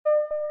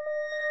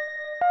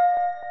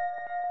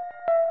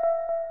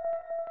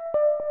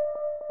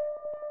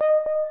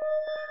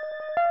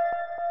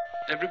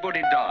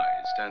Everybody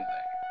dies, don't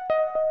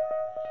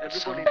they?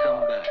 Everybody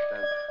come back,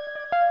 don't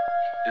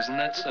they? Isn't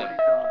that so?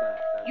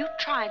 You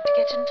tried to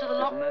get into the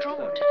locked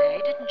drawer today,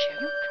 didn't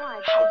you?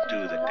 How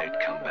do the dead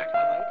come back,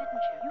 Mother?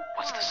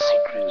 What's the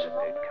secret of the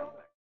dead come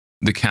back?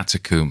 The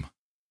Catacomb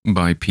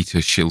by Peter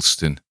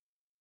Shilston.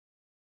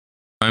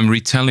 I'm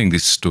retelling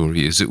this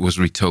story as it was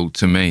retold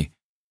to me.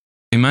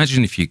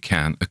 Imagine, if you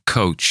can, a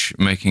coach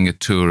making a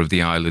tour of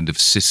the island of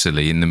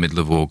Sicily in the middle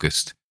of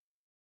August,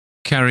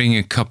 carrying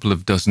a couple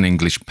of dozen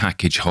English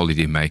package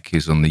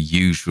holidaymakers on the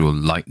usual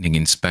lightning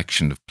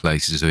inspection of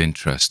places of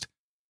interest.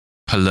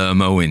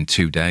 Palermo in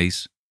 2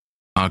 days,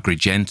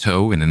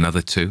 Agrigento in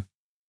another 2,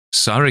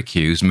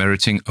 Syracuse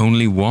meriting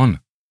only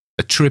 1,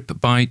 a trip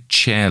by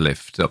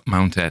chairlift up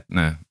Mount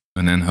Etna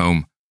and then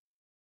home.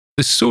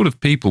 The sort of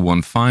people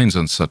one finds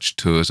on such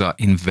tours are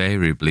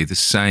invariably the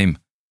same.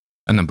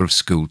 A number of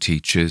school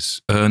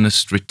teachers,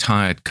 earnest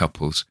retired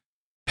couples,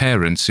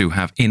 parents who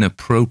have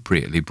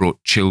inappropriately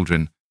brought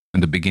children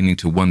and are beginning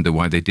to wonder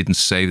why they didn't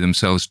save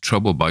themselves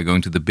trouble by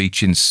going to the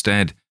beach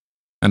instead,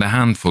 and a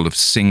handful of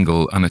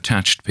single,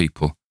 unattached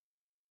people.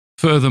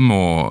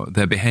 Furthermore,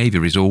 their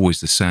behaviour is always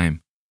the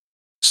same.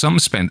 Some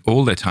spend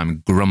all their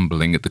time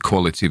grumbling at the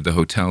quality of the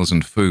hotels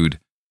and food.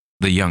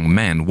 The young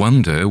men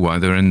wonder why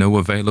there are no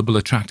available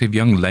attractive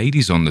young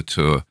ladies on the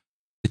tour.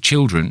 The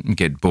children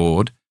get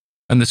bored,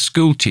 and the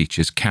school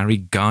teachers carry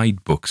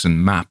guidebooks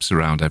and maps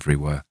around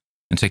everywhere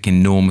and take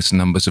enormous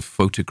numbers of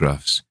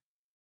photographs.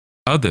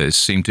 Others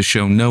seem to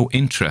show no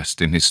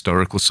interest in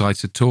historical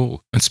sites at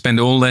all and spend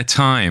all their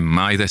time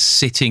either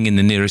sitting in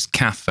the nearest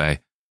cafe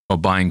or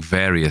buying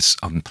various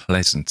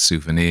unpleasant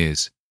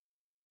souvenirs.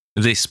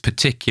 This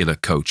particular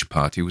coach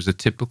party was a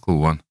typical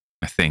one,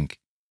 I think.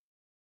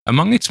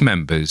 Among its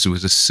members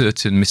was a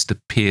certain Mr.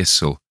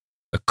 Pearsall,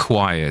 a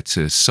quiet,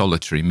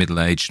 solitary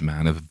middle-aged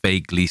man of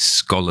vaguely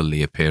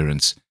scholarly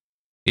appearance.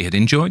 He had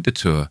enjoyed the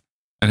tour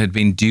and had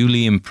been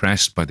duly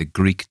impressed by the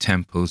Greek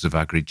temples of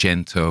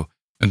Agrigento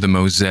and the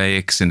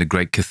mosaics in the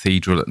great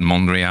cathedral at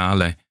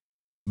Monreale,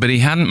 but he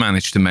hadn't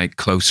managed to make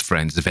close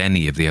friends of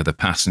any of the other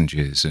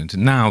passengers, and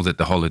now that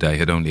the holiday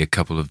had only a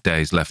couple of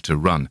days left to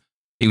run,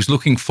 he was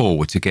looking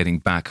forward to getting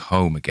back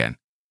home again.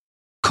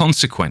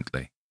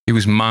 Consequently, he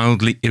was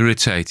mildly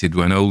irritated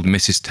when old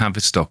Mrs.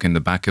 Tavistock in the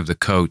back of the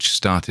coach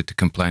started to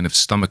complain of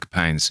stomach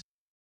pains.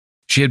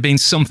 She had been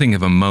something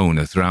of a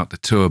moaner throughout the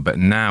tour, but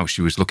now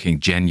she was looking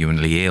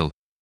genuinely ill,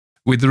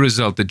 with the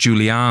result that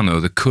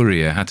Giuliano, the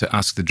courier, had to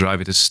ask the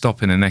driver to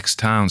stop in the next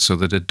town so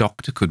that a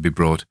doctor could be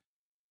brought.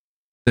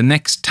 The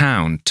next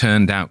town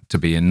turned out to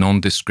be a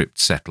nondescript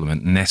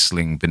settlement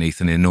nestling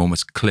beneath an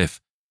enormous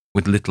cliff,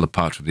 with little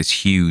apart from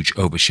this huge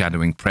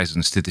overshadowing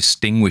presence to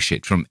distinguish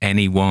it from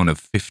any one of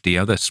 50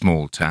 other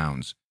small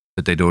towns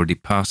that they'd already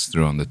passed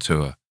through on the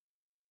tour.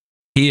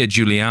 Here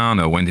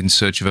Giuliano went in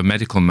search of a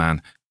medical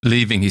man,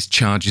 leaving his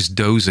charges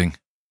dozing,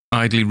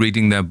 idly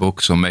reading their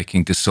books or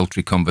making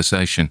desultory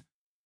conversation.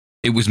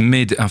 It was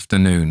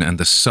mid-afternoon and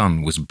the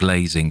sun was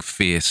blazing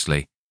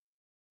fiercely.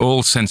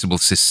 All sensible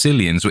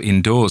Sicilians were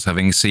indoors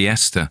having a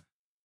siesta.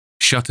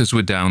 Shutters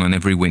were down on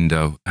every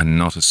window and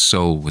not a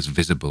soul was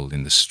visible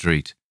in the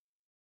street.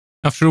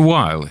 After a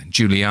while,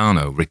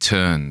 Giuliano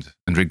returned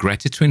and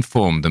regretted to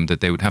inform them that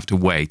they would have to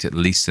wait at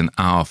least an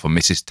hour for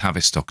Mrs.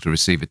 Tavistock to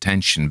receive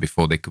attention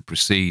before they could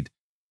proceed.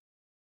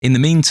 In the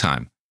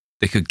meantime,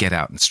 they could get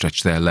out and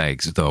stretch their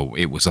legs, though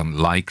it was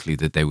unlikely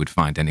that they would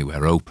find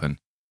anywhere open.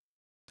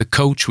 The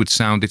coach would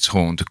sound its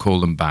horn to call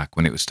them back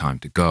when it was time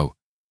to go.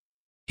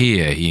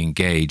 Here he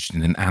engaged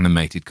in an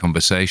animated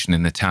conversation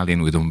in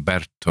Italian with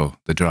Umberto,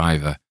 the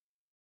driver,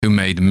 who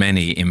made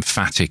many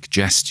emphatic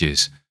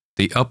gestures,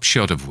 the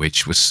upshot of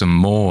which was some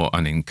more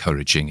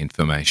unencouraging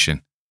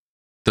information.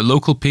 The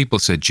local people,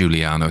 said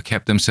Giuliano,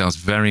 kept themselves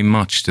very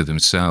much to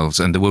themselves,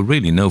 and there were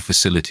really no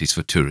facilities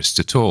for tourists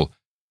at all.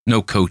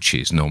 No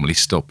coaches normally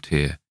stopped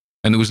here,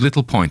 and there was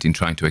little point in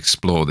trying to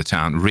explore the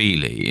town.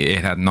 Really,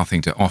 it had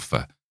nothing to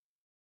offer.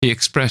 He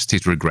expressed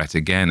his regret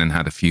again and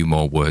had a few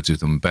more words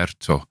with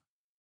Umberto.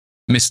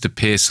 Mr.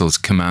 Pearsall's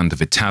command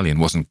of Italian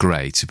wasn't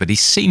great, but he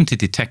seemed to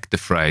detect the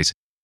phrase,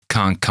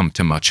 "can't come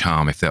to much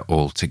harm if they're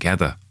all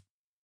together."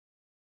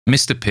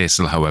 Mr.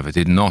 Pearsall, however,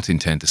 did not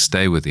intend to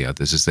stay with the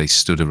others as they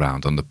stood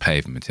around on the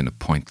pavement in a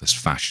pointless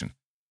fashion.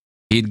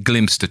 He had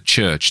glimpsed a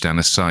church down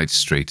a side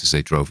street as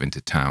they drove into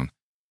town.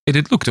 It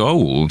had looked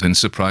old and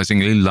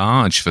surprisingly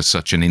large for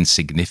such an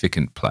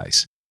insignificant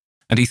place,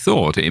 and he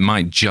thought it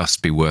might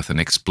just be worth an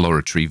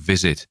exploratory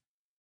visit.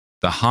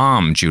 The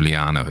harm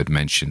Giuliano had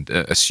mentioned,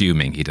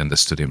 assuming he'd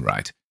understood him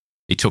right,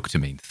 he took to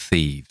mean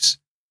thieves.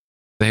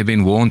 They had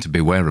been warned to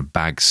beware of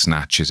bag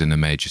snatchers in the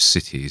major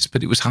cities,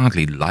 but it was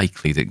hardly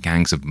likely that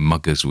gangs of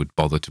muggers would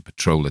bother to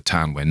patrol a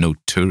town where no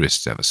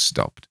tourists ever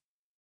stopped.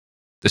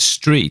 The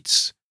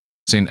streets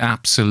seemed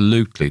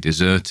absolutely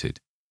deserted.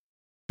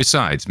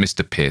 Besides,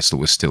 Mr. Pearsall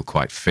was still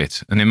quite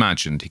fit and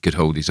imagined he could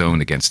hold his own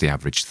against the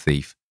average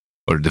thief,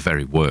 or at the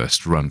very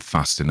worst, run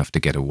fast enough to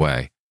get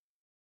away.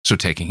 So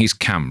taking his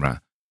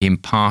camera, he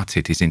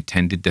imparted his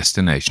intended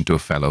destination to a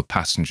fellow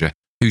passenger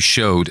who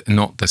showed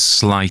not the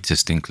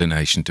slightest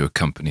inclination to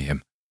accompany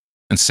him,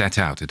 and set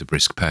out at a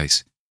brisk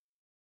pace.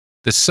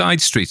 The side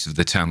streets of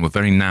the town were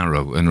very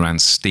narrow and ran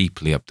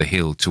steeply up the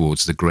hill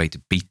towards the great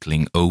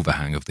beetling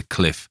overhang of the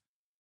cliff.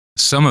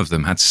 Some of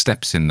them had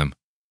steps in them.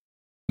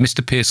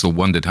 Mr. Pearsall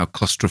wondered how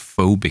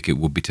claustrophobic it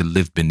would be to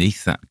live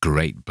beneath that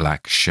great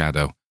black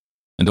shadow,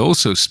 and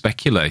also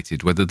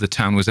speculated whether the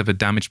town was ever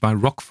damaged by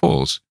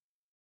rockfalls.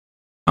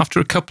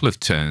 After a couple of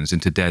turns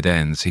into dead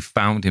ends, he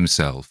found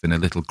himself in a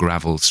little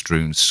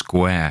gravel-strewn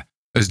square,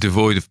 as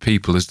devoid of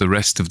people as the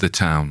rest of the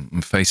town,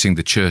 and facing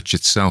the church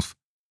itself.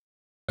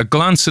 A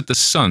glance at the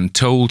sun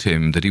told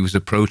him that he was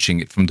approaching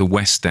it from the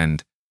west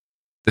end.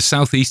 The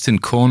southeastern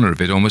corner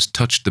of it almost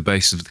touched the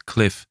base of the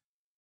cliff.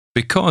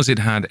 Because it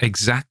had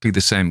exactly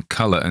the same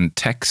colour and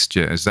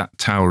texture as that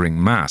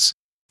towering mass,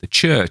 the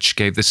church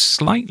gave the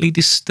slightly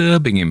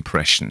disturbing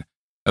impression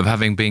of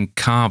having been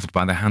carved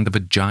by the hand of a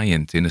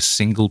giant in a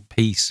single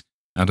piece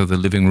out of the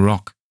living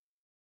rock.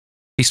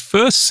 His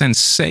first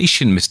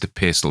sensation, Mr.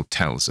 Pearsall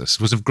tells us,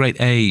 was of great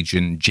age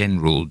and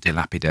general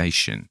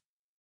dilapidation.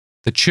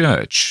 The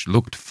church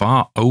looked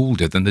far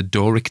older than the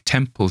Doric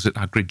temples at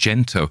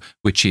Agrigento,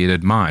 which he had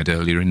admired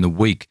earlier in the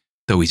week,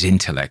 though his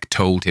intellect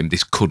told him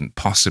this couldn't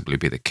possibly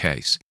be the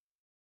case.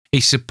 He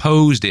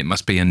supposed it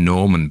must be a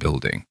Norman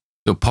building,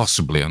 though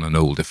possibly on an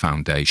older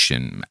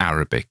foundation,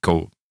 Arabic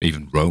or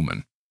even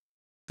Roman.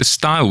 The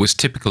style was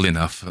typical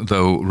enough,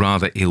 though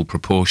rather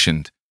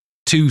ill-proportioned.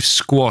 2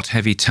 squat,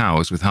 heavy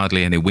towers with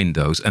hardly any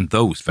windows, and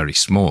those very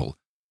small,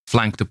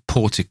 flanked a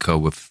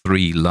portico of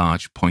 3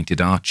 large pointed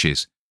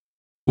arches.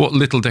 What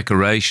little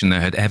decoration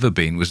there had ever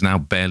been was now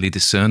barely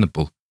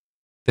discernible.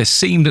 There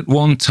seemed at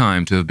one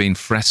time to have been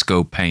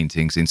fresco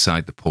paintings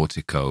inside the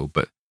portico,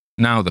 but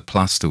now the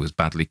plaster was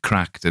badly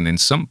cracked and in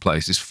some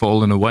places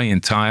fallen away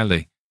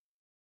entirely.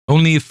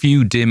 Only a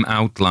few dim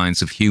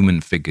outlines of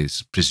human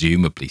figures,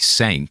 presumably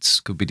saints,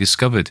 could be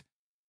discovered.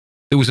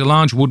 There was a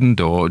large wooden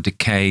door,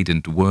 decayed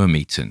and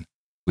worm-eaten,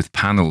 with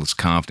panels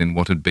carved in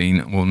what had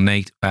been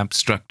ornate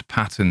abstract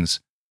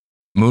patterns.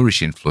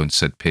 Moorish influence,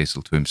 said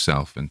Pearsall to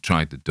himself, and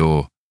tried the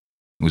door.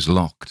 It was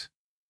locked.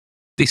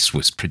 This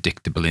was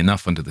predictable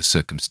enough under the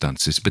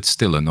circumstances, but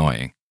still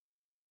annoying.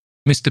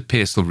 Mr.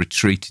 Pearsall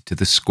retreated to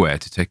the square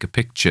to take a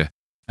picture,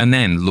 and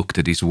then looked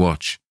at his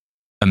watch.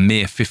 A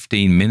mere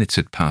 15 minutes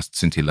had passed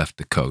since he left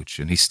the coach,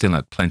 and he still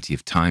had plenty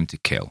of time to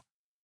kill.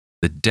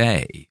 The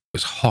day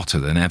was hotter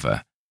than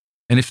ever,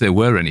 and if there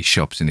were any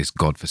shops in this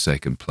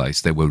godforsaken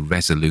place, they were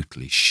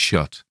resolutely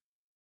shut.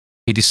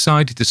 He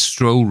decided to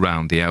stroll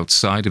round the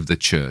outside of the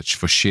church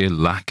for sheer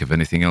lack of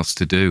anything else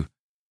to do.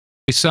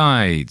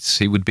 Besides,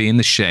 he would be in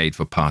the shade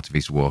for part of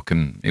his walk,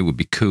 and it would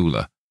be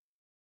cooler.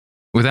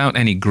 Without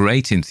any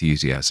great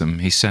enthusiasm,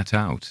 he set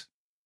out.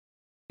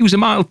 He was a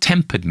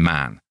mild-tempered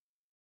man,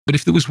 but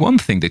if there was one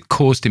thing that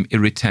caused him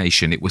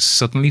irritation, it was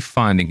suddenly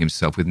finding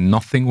himself with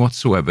nothing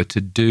whatsoever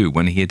to do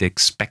when he had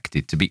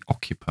expected to be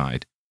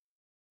occupied.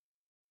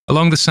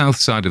 Along the south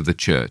side of the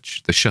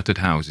church, the shuttered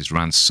houses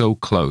ran so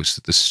close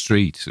that the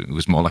street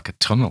was more like a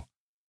tunnel.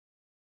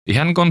 He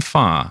hadn't gone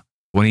far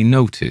when he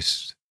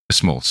noticed a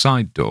small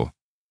side door.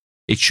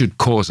 It should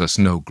cause us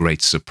no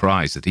great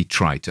surprise that he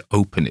tried to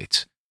open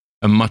it,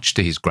 and much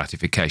to his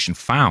gratification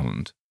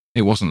found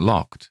it wasn't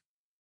locked.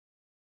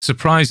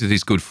 Surprised at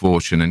his good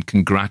fortune and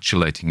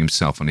congratulating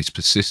himself on his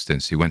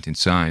persistence, he went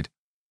inside.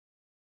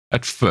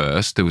 At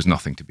first, there was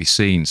nothing to be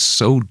seen.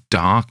 So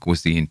dark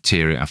was the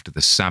interior after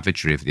the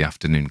savagery of the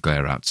afternoon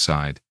glare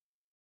outside.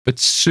 But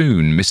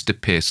soon Mr.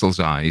 Pearsall's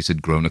eyes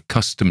had grown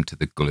accustomed to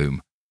the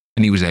gloom,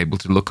 and he was able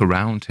to look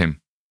around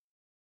him.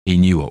 He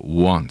knew at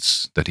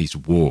once that his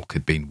walk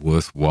had been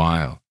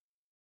worthwhile.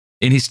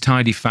 In his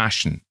tidy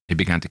fashion, he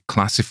began to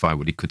classify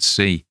what he could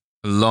see.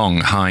 A long,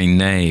 high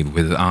nave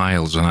with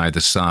aisles on either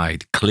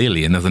side,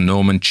 clearly another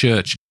Norman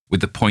church, with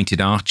the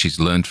pointed arches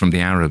learned from the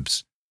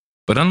Arabs.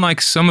 But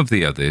unlike some of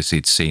the others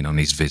he'd seen on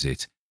his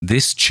visit,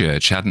 this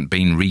church hadn't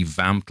been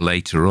revamped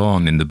later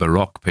on in the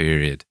Baroque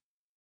period.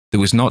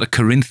 There was not a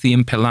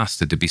Corinthian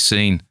pilaster to be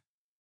seen.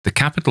 The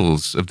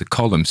capitals of the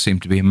columns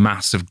seemed to be a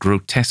mass of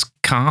grotesque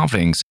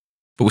carvings,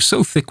 but were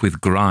so thick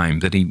with grime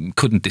that he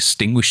couldn't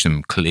distinguish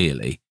them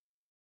clearly.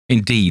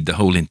 Indeed, the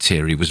whole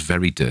interior was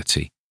very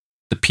dirty.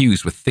 The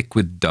pews were thick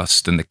with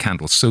dust and the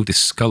candles so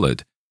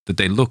discoloured that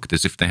they looked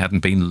as if they hadn't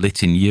been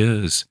lit in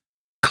years.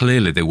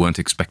 Clearly they weren't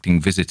expecting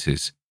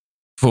visitors,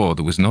 for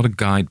there was not a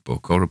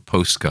guidebook or a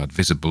postcard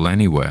visible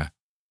anywhere.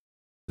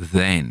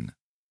 Then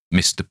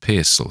Mr.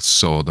 Pearsall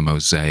saw the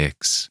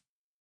mosaics.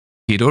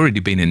 He had already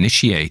been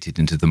initiated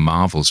into the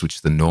marvels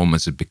which the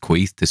Normans had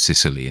bequeathed to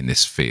Sicily in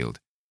this field,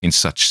 in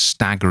such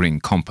staggering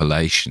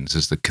compilations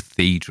as the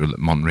Cathedral at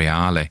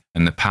Monreale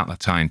and the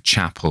Palatine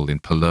Chapel in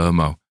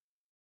Palermo.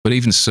 But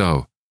even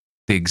so,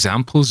 the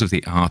examples of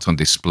the art on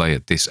display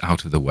at this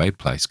out-of-the-way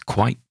place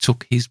quite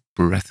took his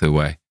breath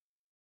away.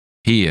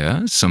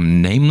 Here, some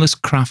nameless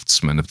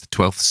craftsman of the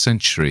 12th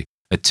century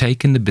had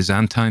taken the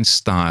Byzantine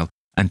style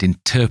and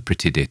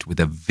interpreted it with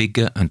a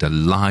vigour and a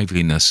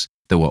liveliness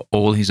that were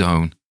all his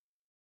own.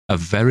 A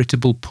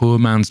veritable poor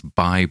man's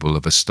Bible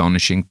of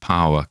astonishing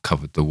power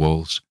covered the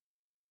walls.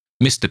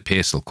 Mr.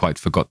 Pearsall quite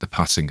forgot the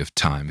passing of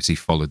time as he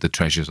followed the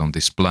treasures on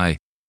display.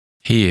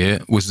 Here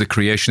was the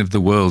creation of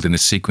the world in a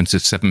sequence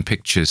of 7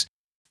 pictures,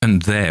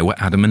 and there were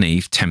Adam and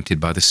Eve tempted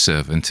by the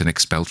serpent and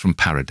expelled from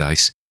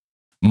paradise.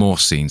 More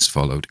scenes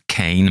followed: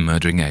 Cain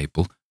murdering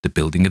Abel, the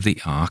building of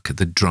the ark,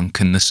 the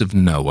drunkenness of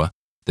Noah,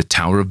 the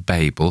Tower of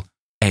Babel,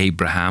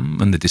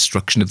 Abraham and the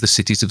destruction of the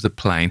cities of the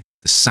plain,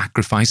 the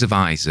sacrifice of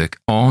Isaac,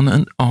 on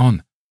and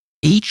on,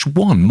 each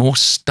one more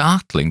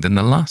startling than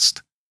the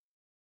last.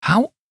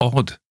 How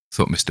odd,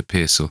 thought Mr.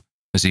 Pearsall,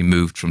 as he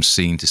moved from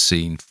scene to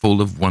scene,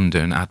 full of wonder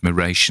and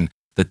admiration,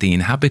 that the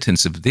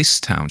inhabitants of this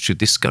town should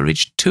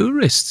discourage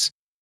tourists.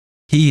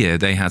 Here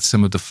they had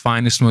some of the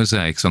finest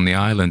mosaics on the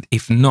island,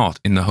 if not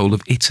in the whole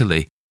of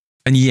Italy,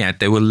 and yet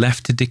they were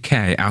left to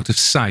decay out of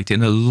sight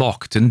in a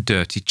locked and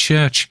dirty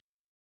church.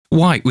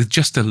 Why, with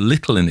just a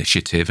little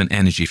initiative and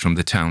energy from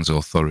the town's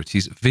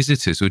authorities,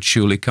 visitors would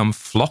surely come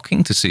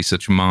flocking to see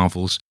such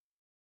marvels.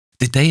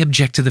 Did they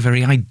object to the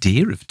very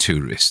idea of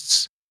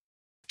tourists?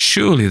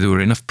 Surely there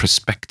were enough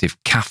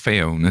prospective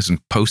cafe owners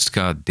and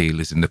postcard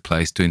dealers in the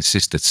place to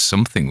insist that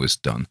something was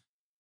done.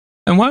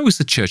 And why was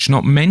the church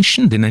not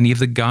mentioned in any of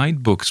the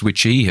guidebooks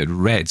which he had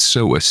read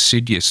so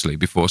assiduously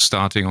before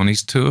starting on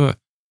his tour?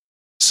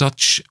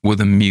 Such were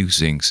the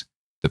musings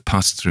that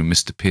passed through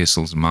Mr.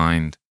 Pearsall's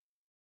mind.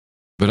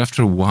 But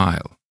after a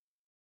while,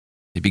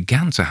 he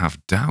began to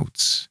have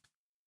doubts.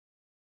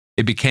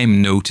 It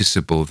became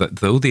noticeable that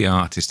though the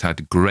artist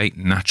had great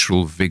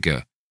natural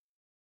vigour,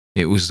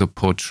 it was the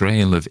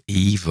portrayal of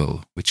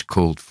evil which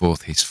called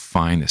forth his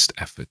finest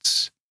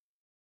efforts.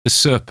 The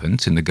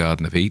serpent in the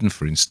Garden of Eden,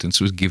 for instance,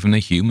 was given a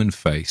human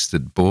face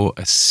that bore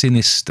a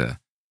sinister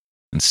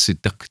and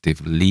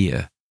seductive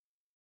leer.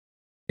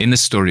 In the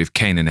story of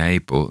Cain and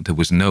Abel, there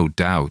was no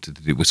doubt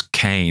that it was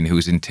Cain who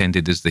was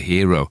intended as the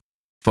hero,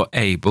 for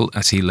Abel,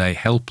 as he lay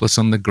helpless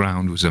on the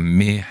ground, was a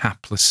mere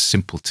hapless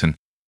simpleton,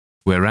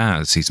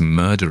 whereas his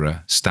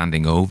murderer,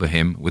 standing over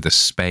him with a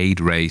spade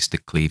raised to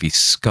cleave his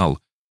skull,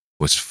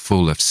 was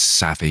full of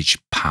savage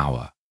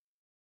power.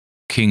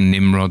 King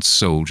Nimrod's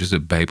soldiers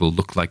at Babel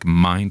looked like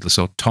mindless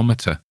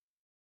automata.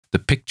 The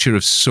picture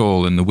of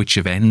Saul and the Witch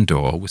of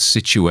Endor was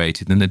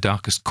situated in the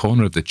darkest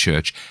corner of the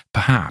church,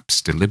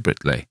 perhaps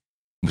deliberately,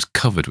 and was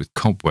covered with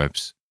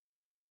cobwebs.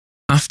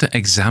 After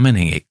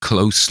examining it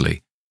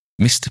closely,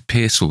 Mr.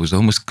 Pearsall was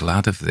almost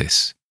glad of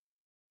this,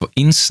 for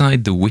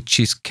inside the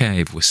witch's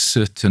cave were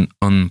certain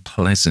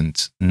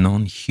unpleasant,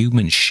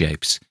 non-human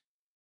shapes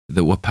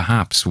that were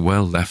perhaps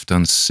well left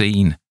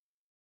unseen.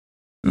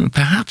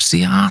 Perhaps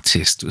the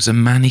artist was a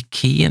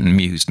Manichaean,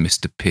 mused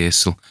Mr.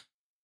 Pearsall,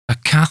 a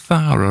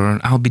Cathar or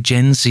an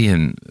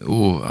Albigensian,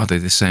 or are they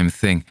the same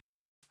thing?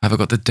 Have I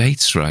got the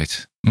dates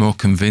right? More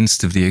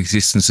convinced of the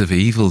existence of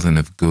evil than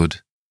of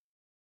good.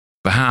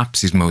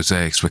 Perhaps his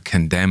mosaics were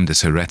condemned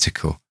as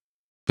heretical,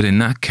 but in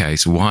that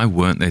case, why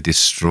weren't they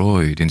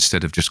destroyed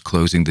instead of just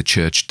closing the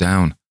church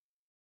down?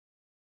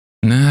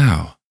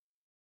 Now,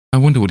 I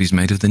wonder what he's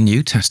made of the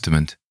New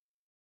Testament.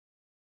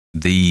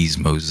 These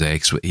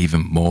mosaics were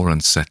even more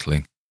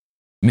unsettling.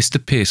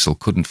 Mr. Pearsall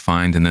couldn't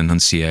find an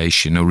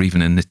Annunciation or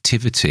even a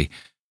Nativity,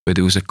 but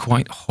there was a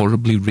quite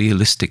horribly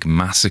realistic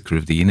massacre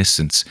of the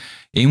innocents,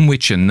 in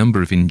which a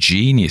number of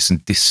ingenious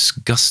and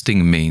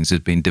disgusting means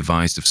had been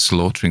devised of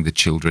slaughtering the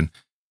children,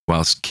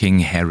 whilst King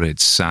Herod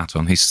sat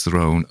on his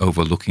throne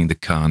overlooking the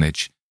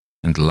carnage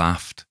and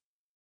laughed.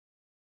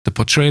 The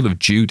portrayal of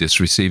Judas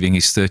receiving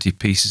his 30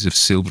 pieces of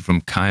silver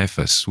from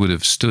Caiaphas would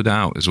have stood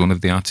out as one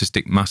of the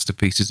artistic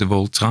masterpieces of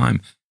all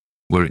time,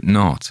 were it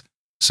not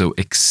so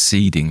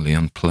exceedingly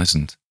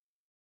unpleasant.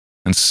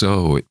 And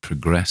so it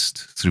progressed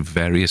through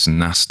various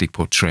nasty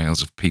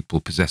portrayals of people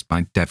possessed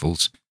by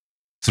devils,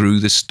 through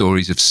the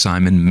stories of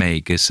Simon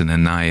Magus and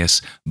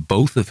Ananias,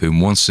 both of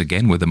whom once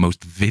again were the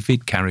most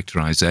vivid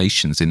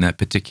characterizations in their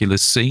particular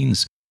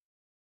scenes,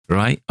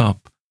 right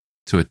up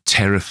to a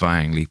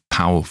terrifyingly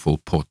powerful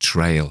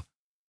portrayal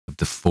of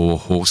the 4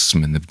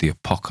 horsemen of the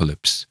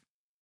apocalypse.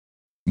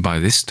 By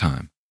this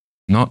time,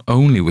 not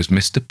only was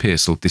Mr.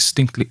 Pearsall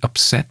distinctly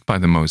upset by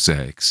the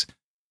mosaics,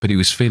 but he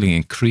was feeling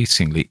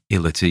increasingly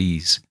ill at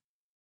ease.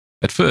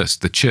 At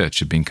first, the church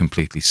had been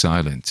completely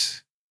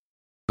silent,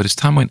 but as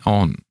time went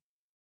on,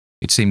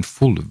 it seemed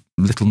full of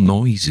little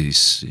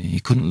noises he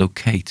couldn't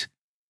locate.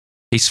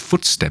 His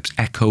footsteps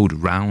echoed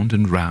round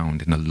and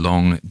round in a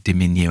long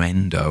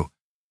diminuendo,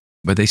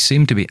 but they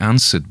seemed to be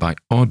answered by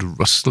odd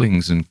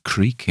rustlings and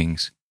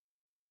creakings.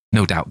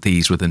 No doubt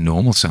these were the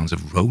normal sounds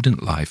of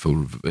rodent life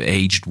or of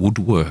aged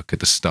woodwork at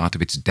the start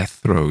of its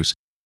death throes.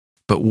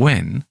 But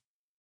when,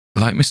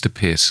 like Mr.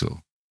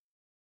 Pearsall,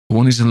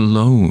 one is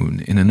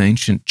alone in an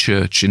ancient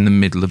church in the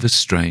middle of a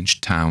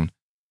strange town,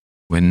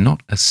 where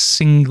not a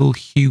single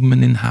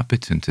human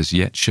inhabitant has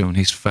yet shown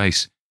his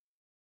face,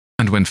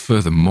 and when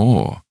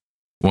furthermore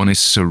one is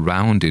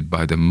surrounded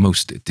by the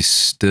most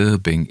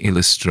disturbing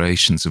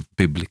illustrations of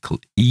biblical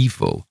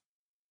evil,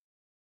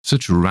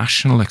 such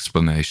rational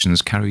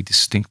explanations carry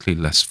distinctly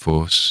less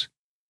force.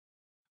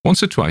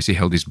 Once or twice he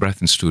held his breath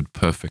and stood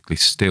perfectly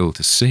still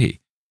to see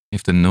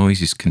if the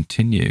noises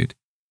continued.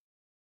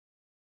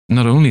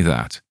 Not only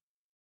that,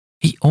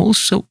 he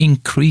also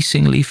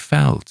increasingly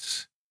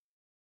felt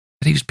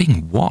that he was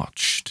being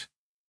watched.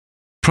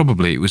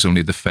 Probably it was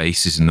only the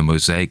faces in the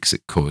mosaics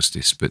that caused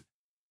this, but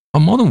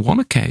on more than one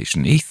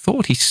occasion he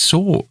thought he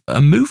saw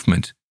a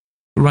movement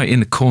right in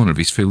the corner of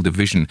his field of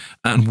vision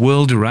and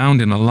whirled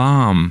around in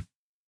alarm,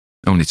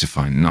 only to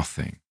find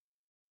nothing.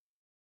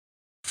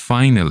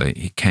 Finally,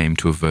 he came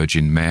to a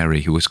Virgin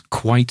Mary who was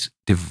quite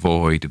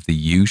devoid of the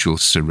usual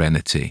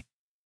serenity,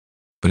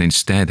 but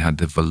instead had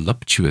the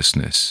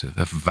voluptuousness of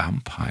a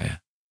vampire.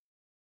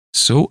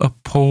 So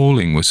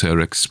appalling was her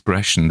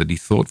expression that he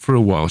thought for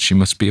a while she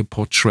must be a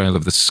portrayal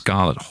of the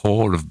scarlet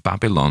whore of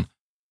Babylon.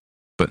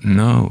 But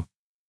no,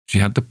 she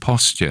had the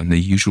posture and the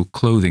usual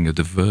clothing of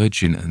the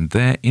Virgin, and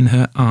there in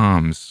her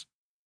arms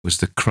was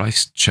the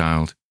Christ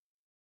child,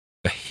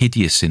 a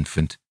hideous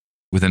infant,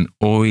 with an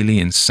oily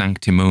and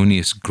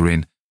sanctimonious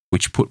grin,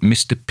 which put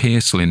Mr.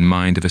 Pearsall in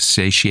mind of a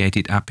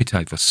satiated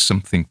appetite for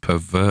something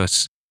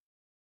perverse.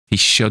 He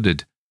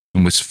shuddered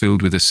and was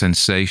filled with a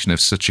sensation of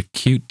such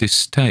acute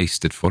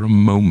distaste that for a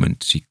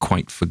moment he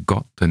quite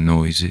forgot the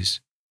noises.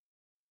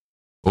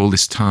 All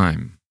this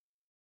time,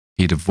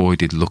 he had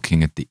avoided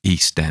looking at the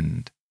East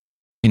End,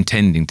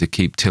 intending to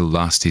keep till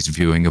last his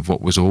viewing of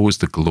what was always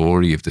the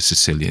glory of the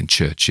Sicilian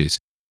churches,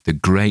 the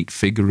great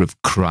figure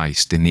of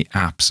Christ in the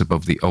apse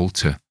above the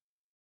altar.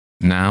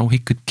 Now he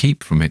could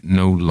keep from it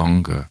no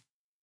longer,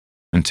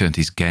 and turned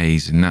his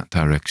gaze in that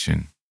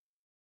direction.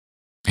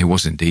 It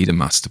was indeed a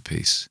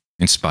masterpiece,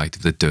 in spite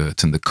of the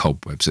dirt and the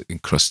cobwebs that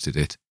encrusted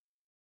it.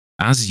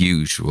 As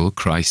usual,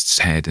 Christ's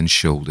head and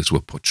shoulders were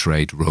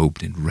portrayed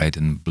robed in red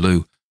and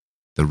blue,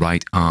 the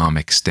right arm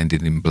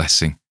extended in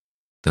blessing,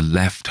 the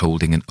left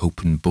holding an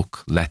open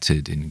book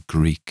lettered in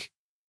Greek.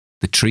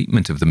 The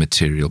treatment of the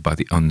material by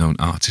the unknown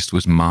artist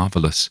was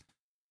marvellous,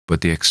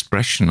 but the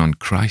expression on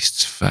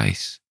Christ's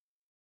face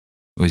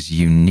was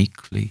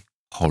uniquely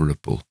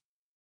horrible,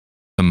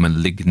 a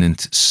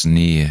malignant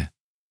sneer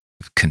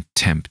of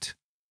contempt.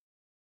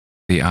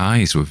 The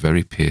eyes were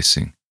very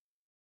piercing.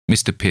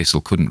 Mr.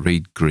 Pearsall couldn't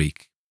read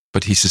Greek,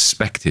 but he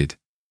suspected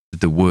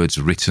that the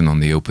words written on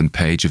the open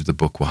page of the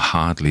book were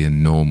hardly a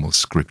normal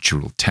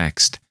scriptural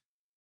text.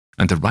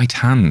 And the right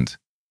hand,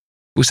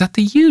 was that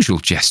the usual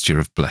gesture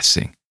of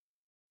blessing?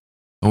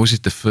 Or was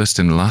it the first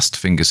and last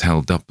fingers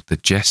held up, the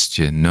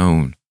gesture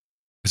known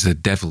as the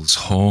devil's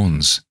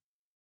horns?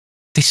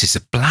 "This is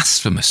a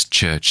blasphemous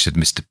church," said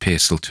Mr.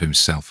 Pearsall to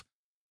himself.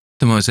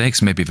 "The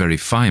mosaics may be very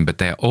fine, but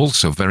they are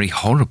also very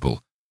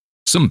horrible.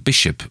 Some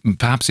bishop,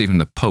 perhaps even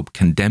the Pope,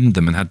 condemned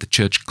them and had the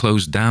church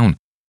closed down.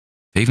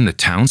 Even the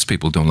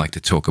townspeople don't like to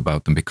talk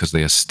about them because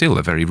they are still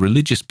a very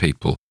religious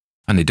people,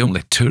 and they don't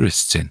let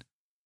tourists in.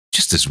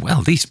 Just as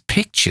well, these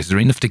pictures are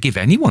enough to give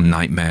anyone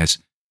nightmares.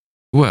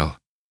 Well,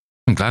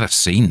 I'm glad I've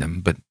seen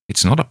them, but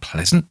it's not a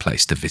pleasant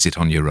place to visit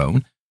on your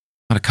own,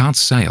 and I can't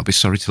say I'll be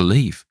sorry to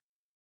leave."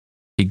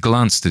 He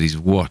glanced at his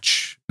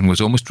watch and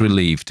was almost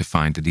relieved to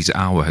find that his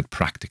hour had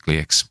practically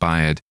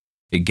expired.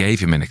 It gave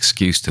him an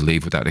excuse to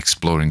leave without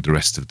exploring the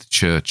rest of the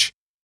church.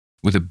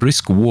 With a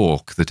brisk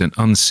walk that an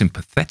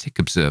unsympathetic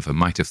observer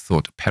might have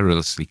thought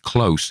perilously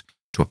close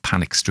to a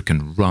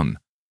panic-stricken run,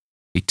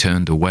 he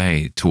turned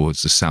away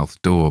towards the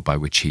south door by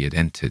which he had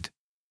entered.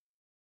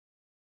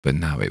 But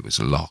now it was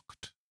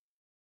locked.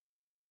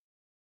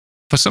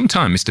 For some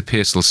time Mr.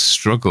 Pearsall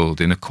struggled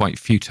in a quite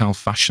futile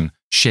fashion,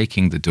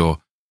 shaking the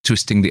door,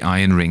 twisting the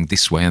iron ring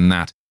this way and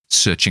that,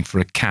 searching for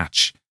a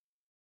catch,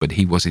 but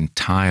he was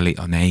entirely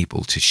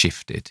unable to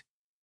shift it.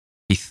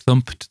 He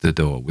thumped the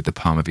door with the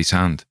palm of his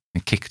hand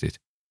and kicked it,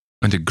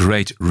 and a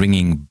great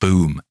ringing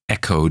boom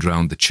echoed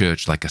round the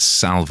church like a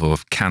salvo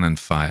of cannon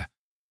fire,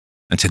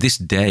 and to this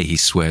day he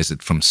swears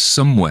that from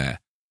somewhere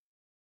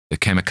there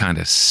came a kind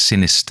of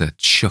sinister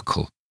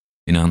chuckle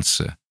in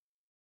answer.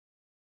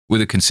 With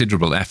a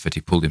considerable effort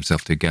he pulled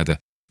himself together.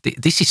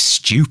 "This is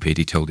stupid,"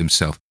 he told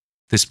himself.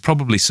 "There's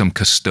probably some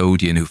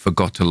custodian who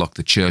forgot to lock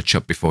the church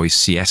up before his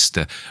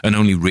siesta and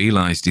only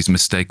realised his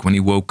mistake when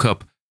he woke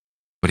up.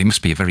 But he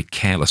must be a very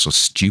careless or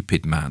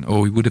stupid man,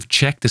 or he would have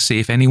checked to see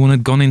if anyone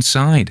had gone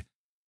inside.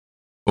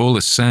 All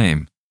the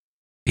same,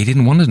 he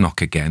didn't want to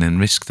knock again and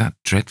risk that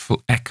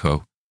dreadful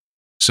echo,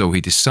 so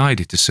he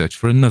decided to search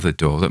for another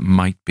door that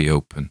might be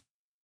open.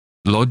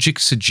 Logic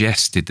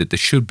suggested that there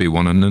should be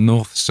one on the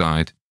north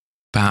side,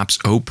 perhaps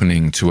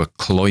opening to a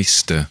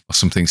cloister or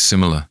something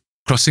similar.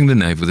 Crossing the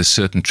nave with a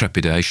certain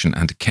trepidation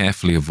and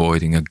carefully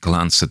avoiding a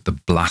glance at the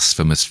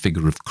blasphemous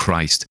figure of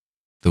Christ,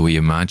 though he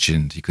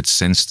imagined he could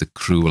sense the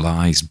cruel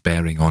eyes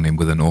bearing on him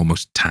with an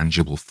almost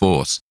tangible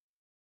force,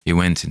 he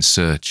went in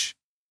search.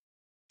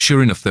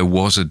 Sure enough, there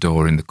was a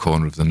door in the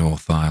corner of the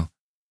north aisle,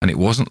 and it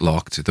wasn't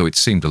locked, though it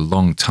seemed a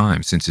long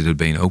time since it had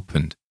been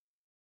opened.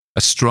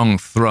 A strong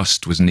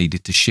thrust was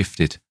needed to shift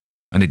it,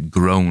 and it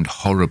groaned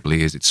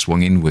horribly as it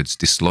swung inwards,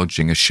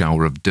 dislodging a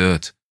shower of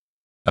dirt.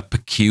 A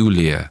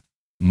peculiar,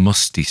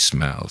 musty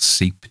smell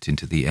seeped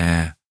into the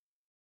air.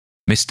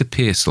 Mr.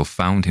 Pearsall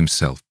found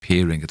himself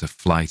peering at a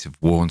flight of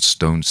worn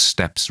stone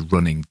steps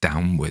running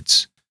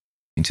downwards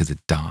into the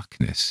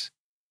darkness.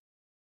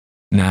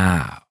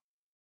 Now,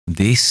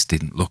 This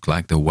didn't look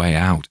like the way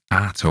out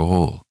at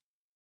all.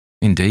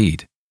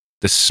 Indeed,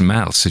 the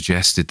smell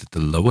suggested that the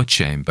lower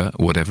chamber,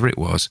 whatever it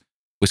was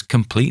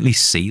completely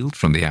sealed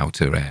from the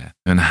outer air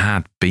and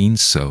had been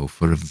so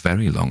for a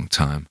very long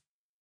time.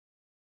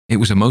 It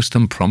was a most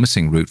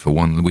unpromising route for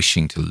one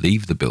wishing to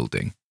leave the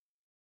building,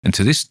 and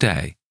to this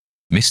day,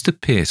 Mr.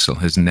 Pearsall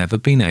has never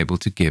been able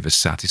to give a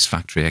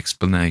satisfactory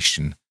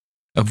explanation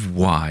of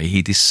why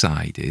he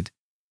decided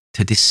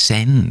to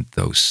descend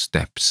those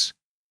steps.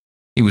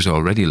 He was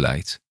already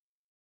late,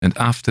 and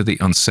after the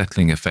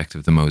unsettling effect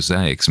of the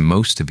mosaics,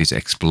 most of his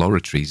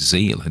exploratory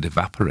zeal had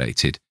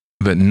evaporated,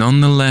 but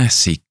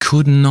nonetheless he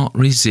could not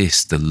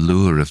resist the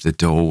lure of the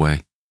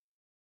doorway.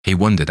 He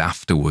wondered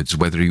afterwards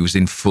whether he was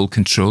in full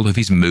control of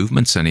his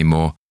movements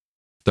anymore.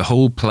 The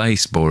whole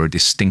place bore a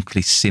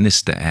distinctly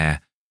sinister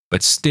air,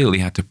 but still he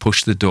had to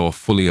push the door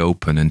fully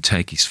open and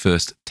take his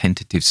first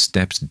tentative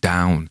steps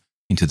down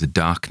into the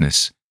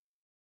darkness.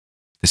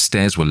 The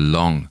stairs were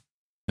long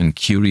and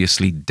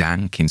curiously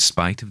dank in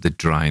spite of the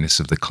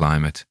dryness of the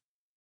climate.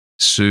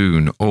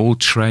 Soon all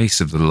trace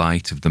of the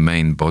light of the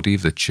main body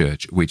of the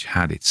church, which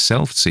had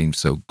itself seemed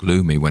so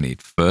gloomy when he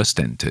had first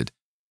entered,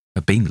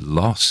 had been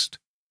lost,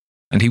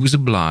 and he was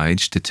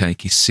obliged to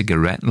take his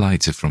cigarette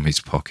lighter from his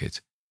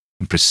pocket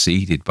and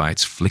proceeded by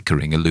its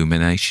flickering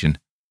illumination.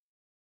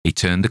 He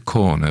turned a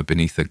corner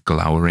beneath a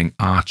glowering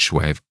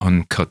archway of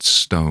uncut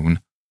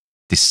stone,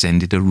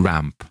 descended a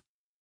ramp,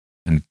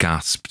 and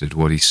gasped at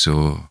what he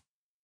saw.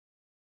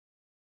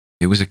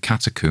 It was a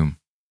catacomb.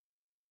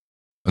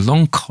 A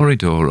long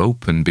corridor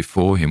opened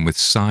before him with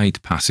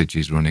side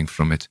passages running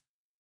from it.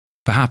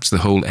 Perhaps the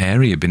whole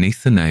area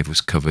beneath the nave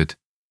was covered,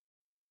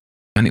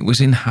 and it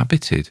was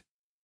inhabited.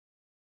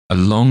 A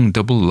long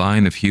double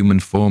line of human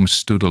forms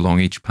stood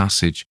along each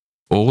passage.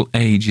 All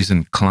ages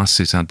and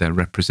classes had their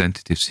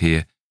representatives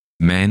here,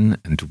 men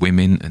and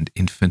women and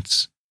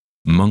infants,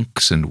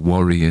 monks and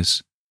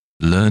warriors,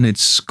 learned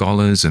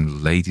scholars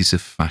and ladies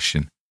of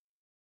fashion.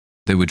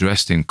 They were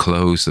dressed in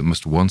clothes that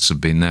must once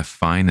have been their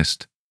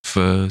finest,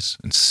 furs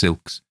and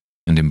silks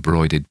and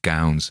embroidered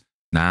gowns,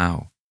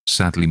 now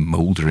sadly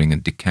mouldering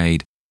and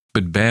decayed,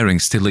 but bearing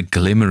still a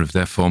glimmer of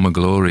their former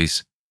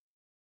glories.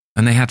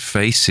 And they had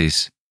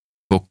faces,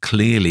 for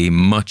clearly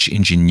much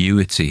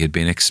ingenuity had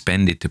been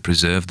expended to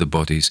preserve the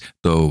bodies,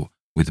 though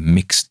with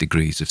mixed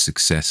degrees of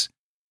success.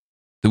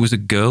 There was a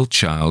girl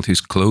child whose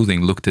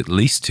clothing looked at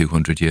least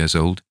 200 years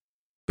old,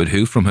 but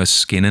who from her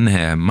skin and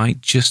hair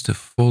might just have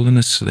fallen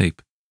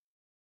asleep.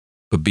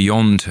 But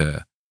beyond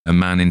her, a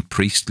man in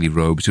priestly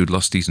robes who had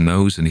lost his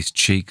nose and his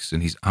cheeks,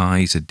 and his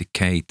eyes had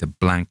decayed to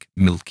blank,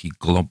 milky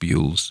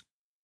globules.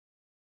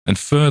 And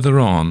further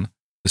on,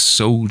 the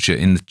soldier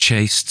in the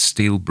chased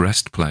steel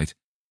breastplate,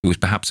 who was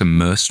perhaps a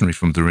mercenary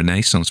from the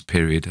Renaissance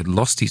period, had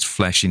lost his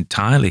flesh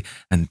entirely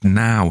and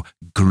now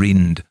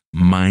grinned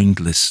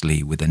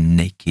mindlessly with a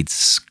naked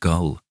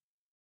skull.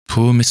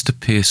 Poor Mr.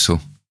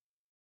 Pearsall.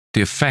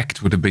 The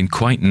effect would have been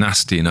quite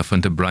nasty enough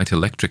under bright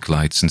electric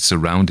lights and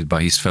surrounded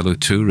by his fellow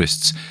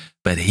tourists,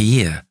 but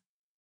here,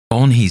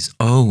 on his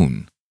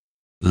own,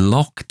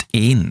 locked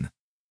in,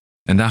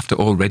 and after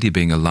already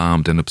being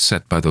alarmed and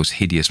upset by those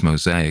hideous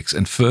mosaics,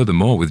 and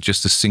furthermore with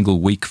just a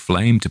single weak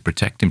flame to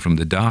protect him from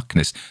the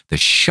darkness, the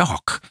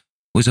shock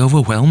was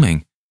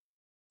overwhelming.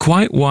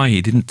 Quite why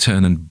he didn't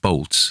turn and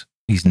bolt,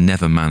 he's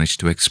never managed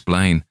to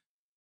explain.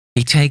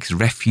 He takes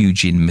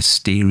refuge in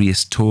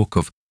mysterious talk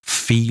of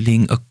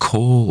feeling a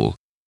call,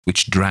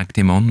 which dragged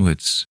him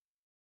onwards.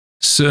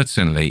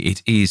 Certainly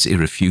it is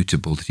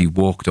irrefutable that he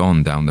walked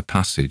on down the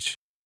passage,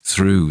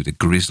 through the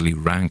grisly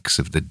ranks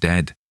of the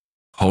dead,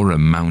 horror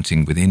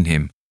mounting within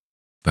him,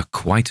 but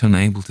quite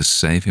unable to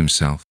save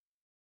himself.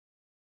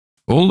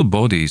 All the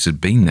bodies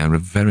had been there a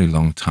very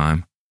long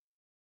time.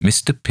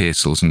 Mr.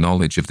 Pearsall's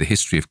knowledge of the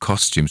history of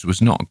costumes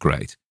was not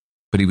great,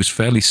 but he was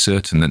fairly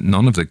certain that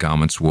none of the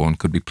garments worn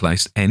could be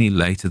placed any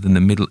later than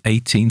the middle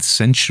 18th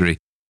century,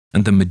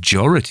 and the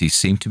majority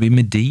seemed to be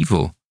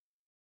medieval.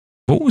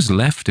 What was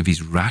left of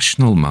his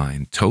rational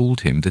mind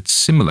told him that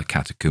similar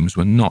catacombs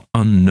were not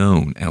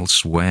unknown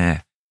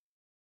elsewhere,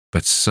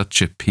 but such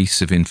a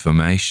piece of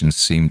information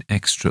seemed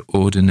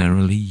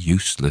extraordinarily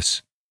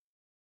useless.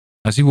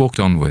 As he walked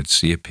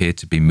onwards, he appeared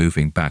to be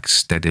moving back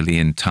steadily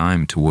in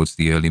time towards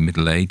the early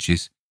Middle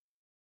Ages.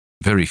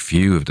 Very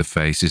few of the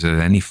faces had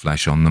any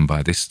flesh on them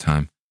by this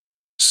time.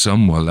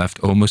 Some were left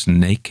almost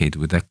naked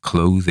with their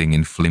clothing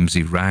in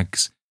flimsy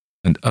rags,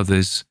 and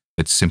others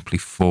had simply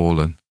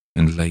fallen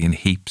and lay in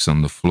heaps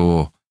on the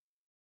floor,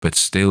 but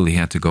still he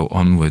had to go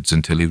onwards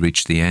until he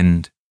reached the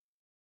end.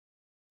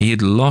 He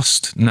had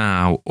lost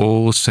now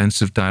all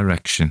sense of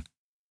direction,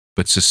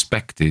 but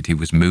suspected he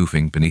was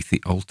moving beneath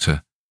the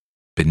altar,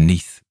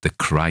 beneath the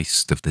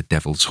Christ of the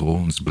devil's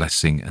horns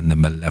blessing and the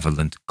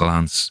malevolent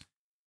glance.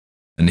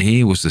 And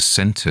here was the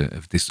centre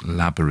of this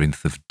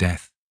labyrinth of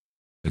death,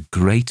 a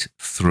great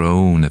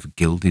throne of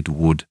gilded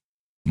wood,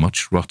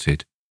 much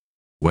rotted,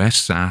 where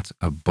sat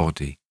a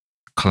body,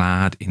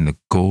 clad in the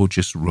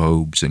gorgeous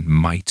robes and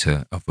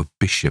mitre of a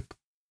bishop.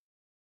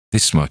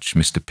 This much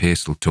Mr.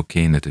 Pearsall took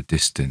in at a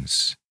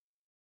distance.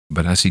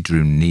 But as he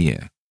drew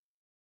near,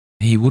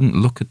 he wouldn't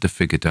look at the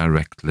figure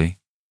directly.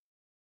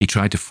 He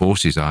tried to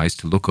force his eyes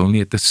to look only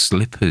at the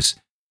slippers.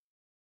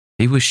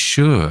 He was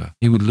sure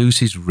he would lose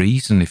his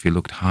reason if he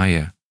looked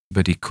higher,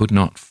 but he could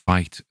not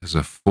fight as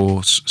a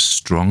force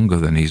stronger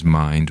than his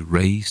mind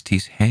raised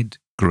his head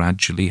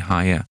gradually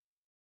higher.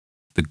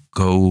 The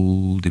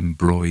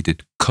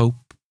gold-embroidered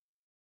cope,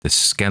 the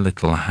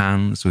skeletal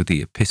hands with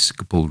the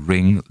episcopal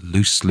ring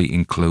loosely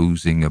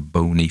enclosing a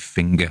bony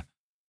finger,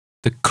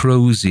 the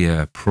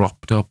crozier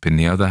propped up in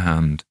the other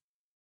hand,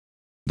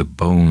 the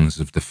bones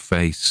of the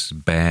face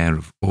bare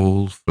of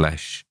all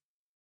flesh,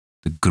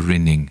 the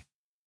grinning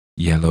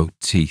yellow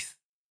teeth,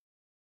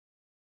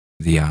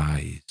 the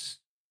eyes.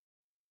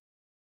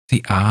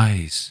 The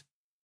eyes,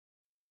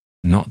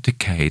 not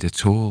decayed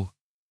at all,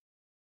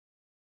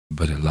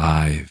 but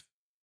alive,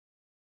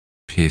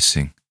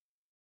 piercing,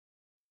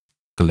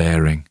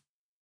 glaring.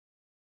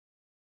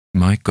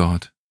 My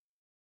God,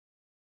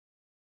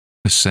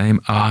 the same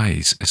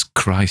eyes as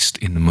Christ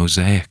in the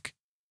mosaic.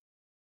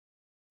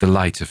 The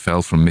lighter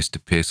fell from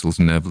Mr. Pearsall's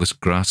nerveless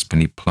grasp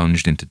and he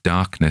plunged into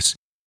darkness.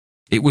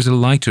 It was a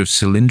lighter of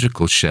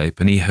cylindrical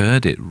shape and he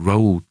heard it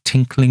roll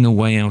tinkling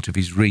away out of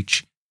his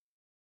reach.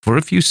 For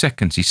a few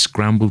seconds he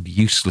scrambled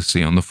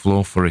uselessly on the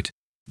floor for it,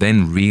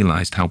 then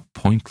realized how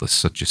pointless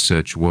such a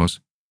search was.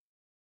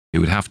 He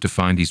would have to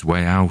find his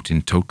way out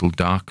in total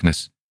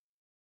darkness.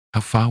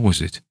 How far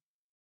was it?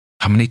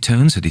 How many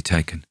turns had he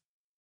taken?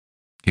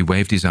 He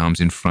waved his arms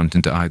in front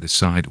and to either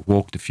side,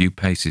 walked a few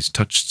paces,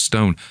 touched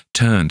stone,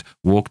 turned,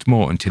 walked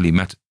more until he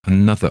met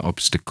another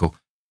obstacle,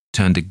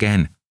 turned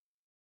again.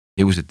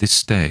 It was at this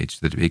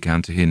stage that he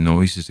began to hear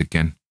noises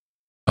again,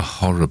 a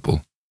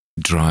horrible,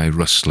 dry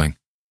rustling,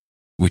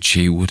 which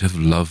he would have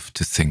loved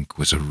to think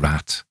was a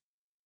rat.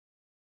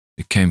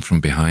 It came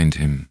from behind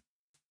him.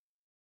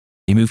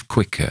 He moved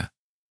quicker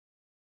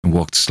and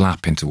walked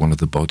slap into one of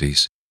the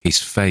bodies. His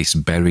face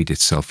buried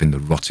itself in the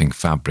rotting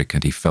fabric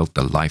and he felt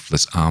the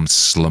lifeless arms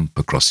slump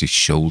across his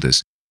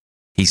shoulders.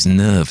 His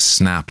nerves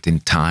snapped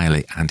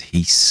entirely and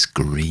he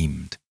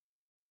screamed.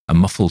 A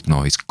muffled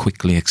noise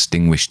quickly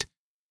extinguished.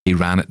 He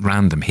ran at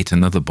random, hit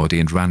another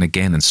body and ran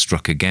again and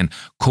struck again.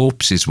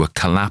 Corpses were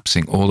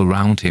collapsing all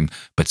around him,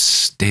 but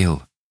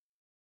still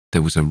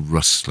there was a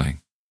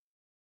rustling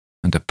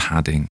and a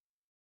padding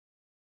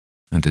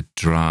and a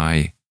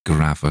dry,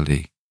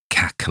 gravelly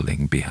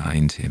cackling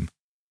behind him.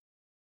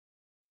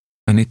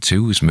 And it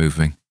too was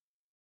moving,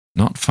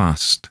 not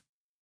fast,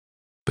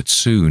 but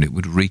soon it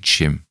would reach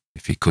him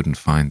if he couldn't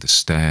find the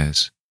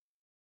stairs.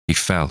 He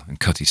fell and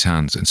cut his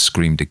hands and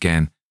screamed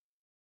again,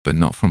 but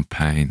not from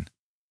pain.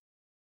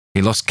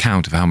 He lost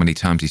count of how many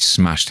times he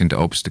smashed into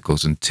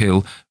obstacles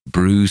until,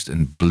 bruised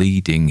and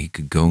bleeding, he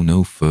could go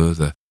no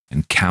further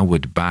and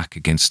cowered back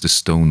against a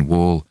stone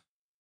wall.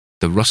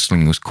 The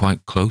rustling was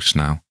quite close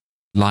now.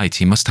 Light,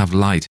 he must have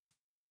light.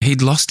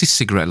 He'd lost his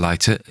cigarette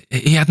lighter.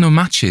 He had no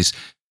matches.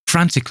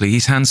 Frantically,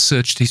 his hands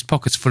searched his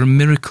pockets for a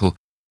miracle.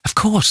 Of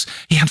course,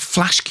 he had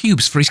flash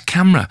cubes for his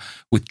camera.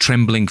 With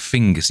trembling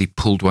fingers, he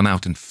pulled one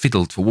out and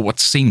fiddled for what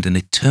seemed an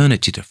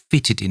eternity to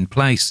fit it in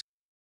place.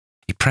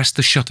 He pressed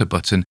the shutter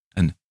button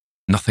and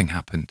nothing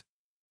happened.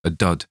 A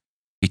dud.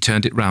 He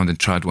turned it round and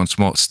tried once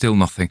more. Still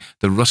nothing.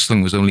 The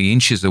rustling was only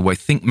inches away.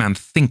 Think, man,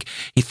 think.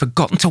 He'd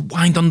forgotten to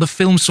wind on the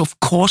film, so of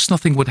course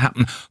nothing would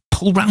happen.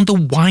 Pull round the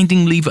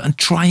winding lever and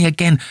try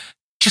again.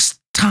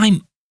 Just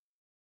time.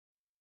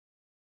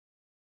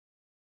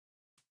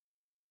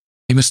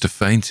 He must have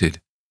fainted.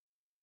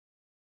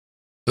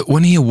 But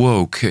when he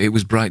awoke, it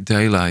was bright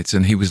daylight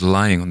and he was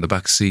lying on the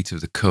back seat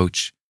of the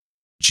coach.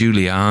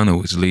 Giuliano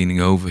was leaning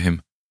over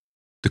him.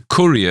 The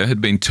courier had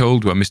been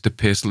told where Mr.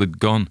 Pearsall had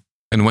gone,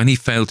 and when he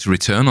failed to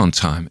return on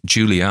time,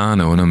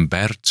 Giuliano and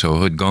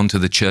Umberto had gone to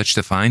the church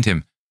to find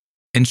him.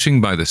 Entering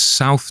by the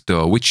south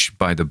door, which,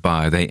 by the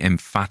by, they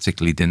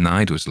emphatically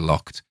denied was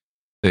locked,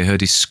 they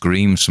heard his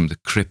screams from the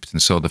crypt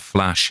and saw the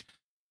flash.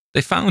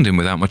 They found him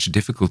without much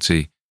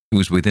difficulty. He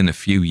was within a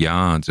few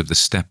yards of the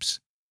steps.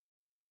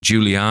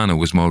 Giuliano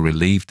was more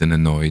relieved than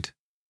annoyed,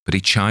 but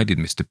he chided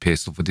Mr.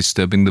 Pearsall for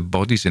disturbing the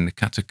bodies in the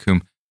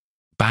catacomb.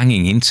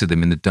 Banging into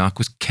them in the dark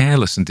was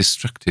careless and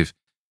destructive,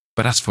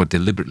 but as for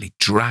deliberately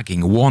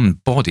dragging one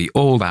body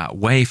all that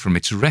way from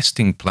its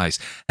resting place,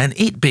 and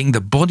it being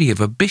the body of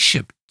a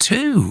bishop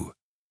too.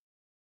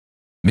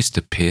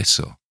 Mr.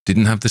 Pearsall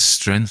didn't have the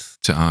strength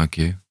to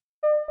argue.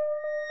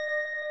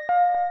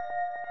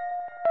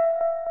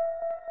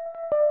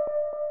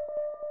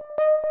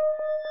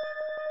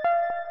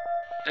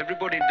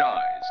 Everybody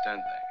dies, don't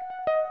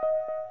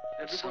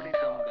they? Everybody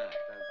come back,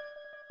 don't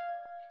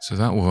they? So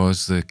that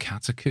was The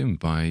Catacomb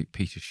by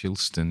Peter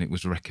Shilston. It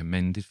was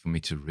recommended for me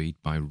to read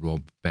by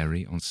Rob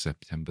Berry on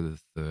September the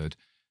 3rd,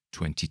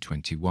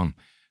 2021.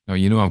 Now,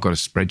 you know I've got a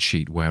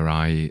spreadsheet where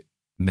I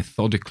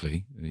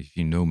methodically, if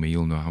you know me,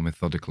 you'll know how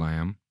methodical I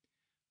am.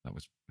 That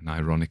was an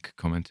ironic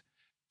comment.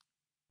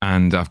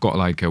 And I've got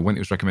like when it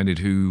was recommended,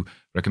 who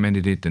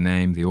recommended it, the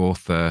name, the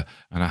author,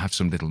 and I have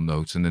some little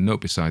notes. And the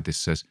note beside this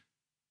says,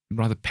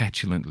 rather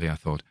petulantly, I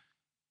thought,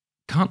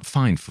 can't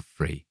find for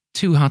free.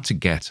 too hard to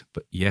get.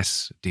 But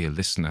yes, dear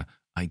listener,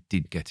 I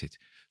did get it.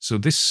 So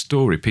this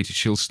story, Peter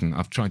Shilston,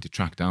 I've tried to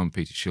track down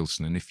Peter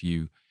Shilston, and if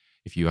you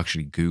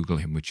actually Google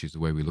him, which is the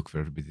way we look for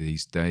everybody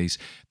these days,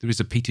 there is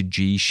a Peter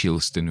G.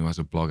 Shilston who has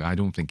a blog. I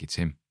don't think it's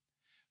him.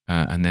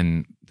 And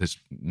then there's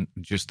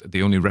just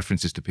the only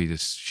references to Peter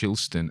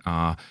Shilston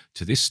are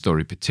to this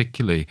story,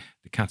 particularly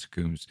the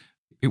Catacombs.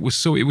 It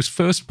was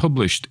first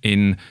published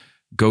in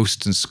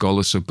Ghosts and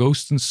Scholars. So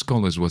Ghosts and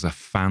Scholars was a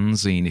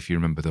fanzine, if you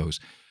remember those,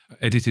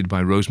 edited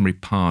by Rosemary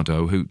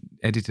Pardo, who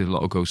edited a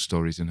lot of ghost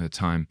stories in her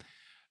time,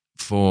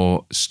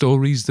 for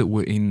stories that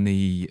were in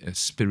the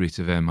spirit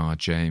of M.R.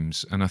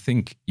 James. And I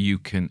think you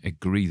can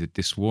agree that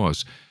this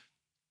was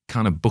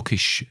kind of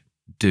bookish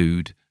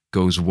dude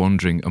goes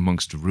wandering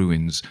amongst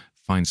ruins,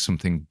 finds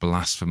something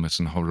blasphemous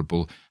and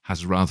horrible,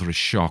 has rather a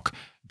shock,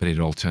 but it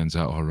all turns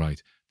out all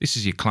right. This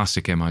is your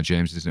classic M.R.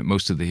 James, isn't it?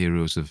 Most of the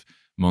heroes of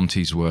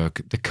Monty's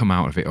work, they come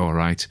out of it all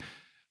right.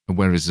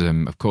 Whereas,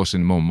 of course,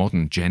 in more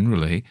modern,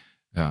 generally,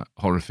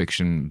 horror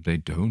fiction, they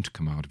don't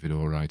come out of it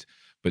all right.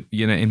 But,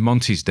 in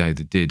Monty's day,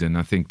 they did, and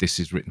I think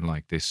this is written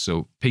like this.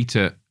 So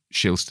Peter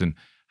Shilston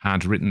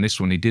had written this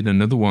one. He did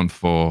another one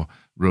for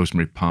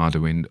Rosemary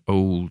Pardo in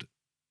Old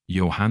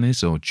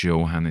Johannes or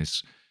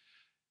Johannes.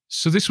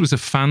 So this was a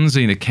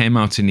fanzine that came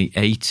out in the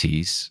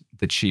 80s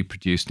that she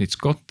produced, and it's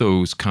got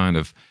those kind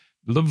of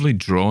lovely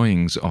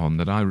drawings on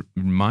that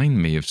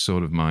remind me of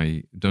sort of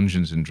my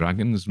Dungeons and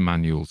Dragons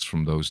manuals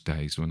from those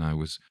days when I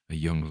was a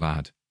young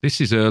lad. This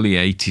is early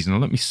 80s. Now,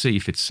 let me see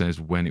if it says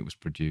when it was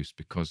produced,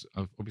 because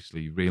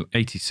obviously real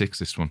 86,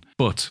 this one.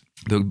 But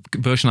the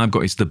version I've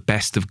got is the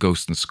best of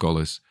Ghosts and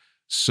Scholars.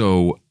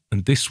 So,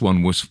 and this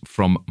one was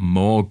from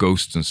more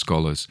Ghosts and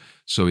Scholars.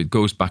 So it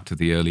goes back to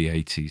the early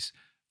 80s.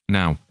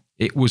 Now,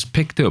 it was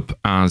picked up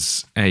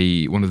as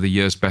one of the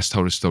year's best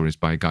horror stories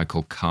by a guy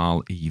called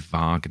Carl E.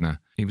 Wagner.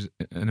 He was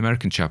an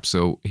American chap,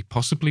 so he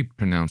possibly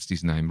pronounced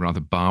his name rather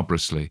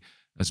barbarously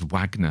as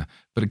Wagner.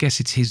 But I guess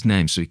it's his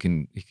name, so he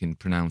can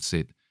pronounce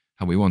it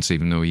how he wants,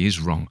 even though he is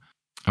wrong.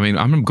 I mean,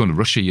 I remember going to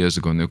Russia years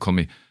ago, and they'll call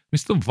me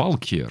Mr.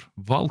 Valkyr.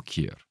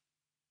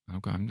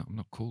 I'm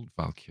not called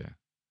Valkyr.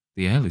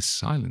 The L is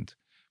silent.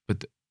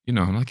 But,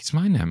 I'm like, it's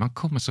my name. I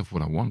call myself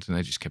what I want, and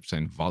they just kept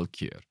saying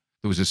Valkyr.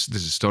 There's a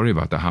story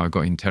about that, how I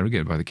got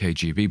interrogated by the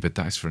KGB, but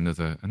that is for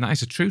another, and that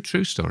is a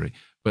true story,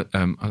 but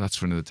that's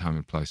for another time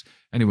and place.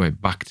 Anyway,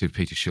 back to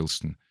Peter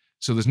Shilston.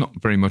 So there's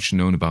not very much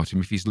known about him.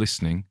 If he's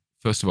listening,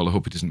 first of all, I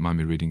hope he doesn't mind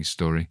me reading his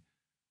story.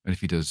 And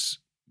if he does,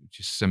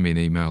 just send me an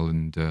email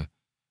and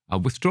I'll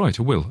withdraw it.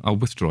 I'll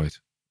withdraw it.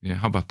 Yeah,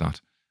 how about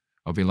that?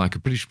 I'll be like a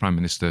British Prime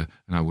Minister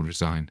and I will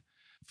resign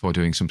for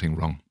doing something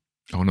wrong.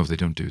 Oh no, they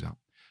don't do that.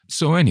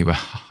 So anyway,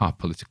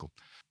 political.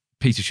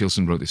 Peter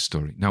Shilston wrote this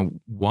story. Now,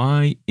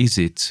 why is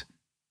it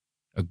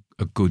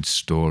a good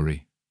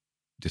story?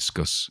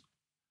 Discuss.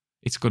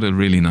 It's got a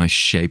really nice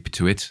shape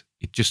to it.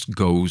 It just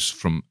goes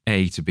from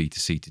A to B to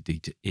C to D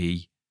to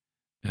E.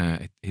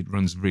 It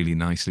runs really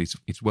nicely.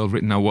 It's well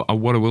written. Now, what I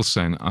will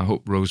say, and I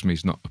hope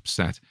Rosemary's not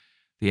upset,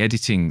 the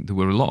editing, there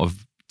were a lot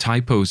of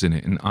typos in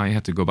it, and I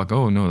had to go back,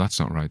 oh, no, that's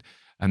not right.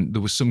 And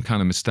there was some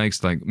kind of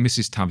mistakes, like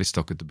Mrs.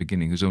 Tavistock at the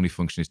beginning, whose only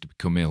function is to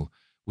become ill,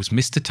 was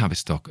Mr.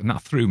 Tavistock. And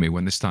that threw me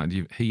when they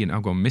started,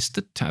 I'm going,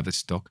 Mr.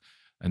 Tavistock.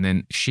 And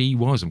then she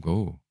was, I'm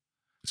going, oh.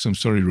 So I'm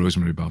sorry,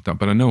 Rosemary, about that.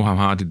 But I know how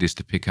hard it is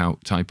to pick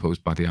out typos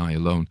by the eye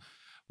alone.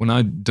 When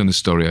I'd done a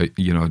story, I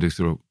do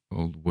through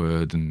old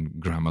Word and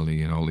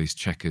Grammarly and all these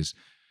checkers.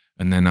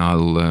 And then I'll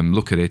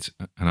look at it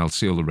and I'll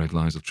see all the red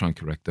lines. I'll try and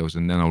correct those.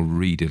 And then I'll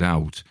read it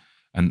out.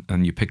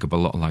 And you pick up a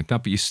lot like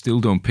that. But you still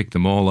don't pick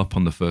them all up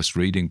on the first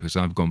reading, because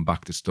I've gone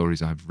back to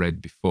stories I've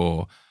read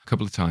before a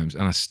couple of times.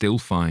 And I still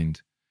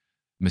find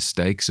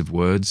mistakes of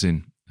words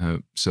in.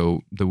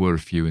 So there were a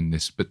few in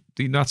this. But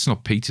that's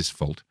not Peter's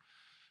fault.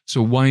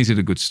 So why is it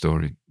a good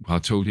story? Well, I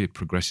told you it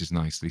progresses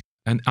nicely.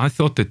 And I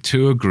thought the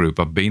tour group,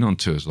 I've been on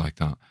tours like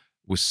that,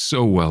 was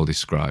so well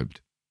described.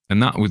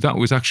 And that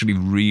was actually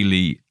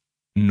really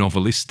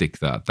novelistic.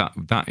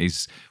 That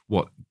is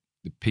what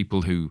the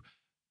people who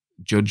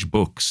judge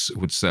books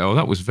would say, oh,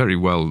 that was very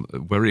well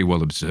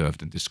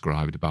observed and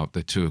described about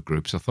the tour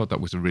groups. I thought that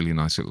was a really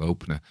nice little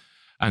opener.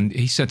 And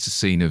he sets a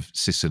scene of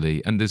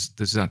Sicily, and there's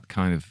that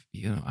kind of,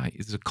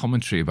 there's a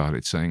commentary about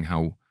it saying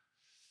how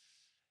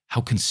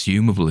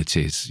consumable it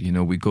is.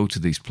 We go to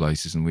these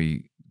places and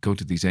we go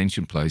to these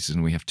ancient places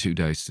and we have 2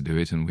 days to do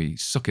it and we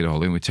suck it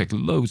all in. We take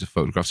loads of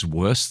photographs.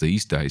 Worse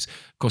these days.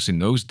 Of course, in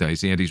those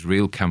days, he had his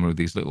real camera with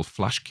these little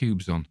flash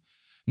cubes on.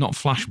 Not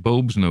flash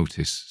bulbs,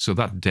 notice. So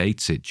that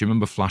dates it. Do you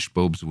remember flash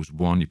bulbs? There was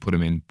one, you put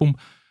them in, boom.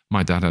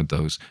 My dad had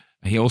those.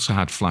 He also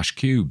had flash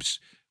cubes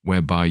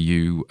whereby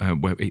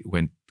where it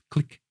went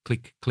click,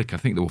 click, click. I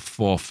think there were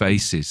 4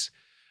 faces.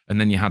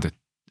 And then you had a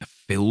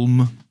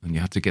film, and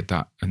you had to get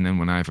that. And then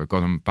when I ever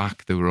got them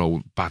back, they were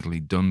all badly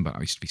done, but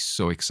I used to be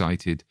so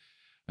excited.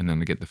 And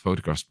then I get the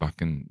photographs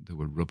back, and they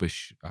were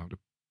rubbish, out of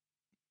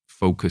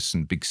focus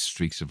and big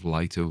streaks of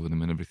light over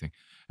them and everything.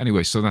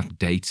 Anyway, so that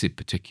dates it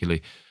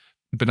particularly.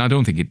 But I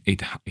don't think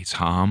it's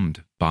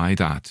harmed by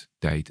that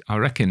date. I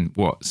reckon,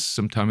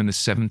 sometime in the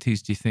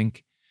 70s, do you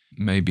think?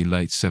 maybe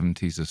late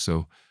 70s or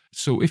so.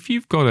 So if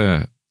you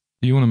want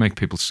to make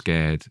people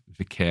scared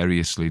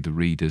vicariously, the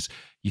readers,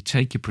 you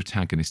take your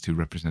protagonist who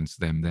represents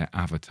them, their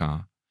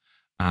avatar,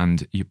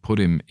 and you put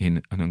him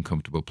in an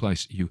uncomfortable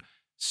place. You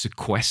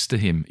sequester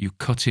him, you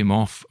cut him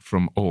off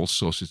from all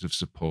sources of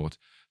support.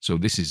 So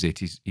this is it.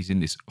 He's in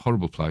this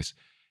horrible place.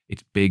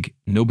 It's big.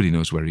 Nobody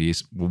knows where he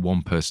is. Well,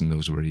 one person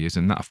knows where he is.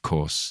 And that, of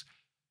course,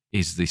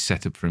 is the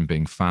setup for him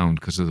being found,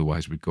 because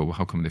otherwise we'd go, well,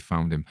 how come they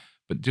found him?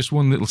 But just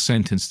one little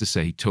sentence to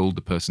say he told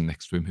the person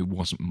next to him who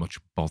wasn't much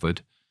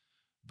bothered.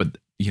 But,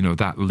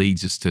 that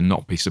leads us to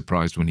not be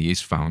surprised when he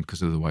is found,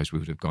 because otherwise we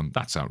would have gone,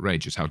 that's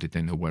outrageous. How did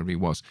they know where he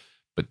was?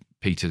 But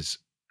Peter's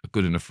a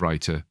good enough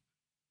writer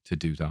to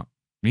do that.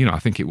 I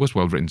think it was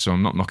well written, so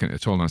I'm not knocking it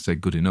at all. And I say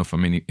good enough. I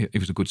mean, it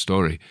was a good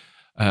story.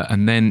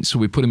 And then, so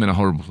we put him in a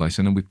horrible place,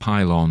 and then we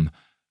pile on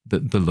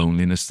the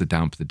loneliness, the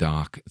damp, the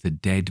dark, the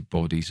dead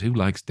bodies. Who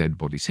likes dead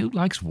bodies? Who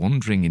likes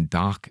wandering in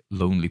dark,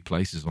 lonely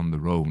places on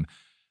their own?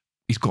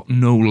 He's got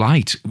no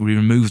light. We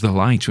remove the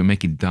light. We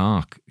make it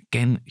dark.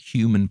 Again,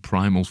 human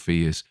primal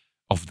fears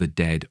of the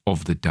dead,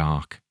 of the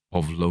dark,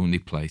 of lonely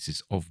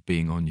places, of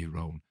being on your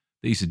own.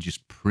 These are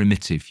just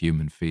primitive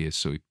human fears.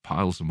 So he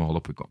piles them all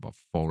up. We've got about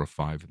 4 or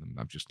 5 of them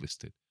I've just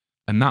listed.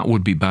 And that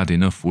would be bad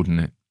enough, wouldn't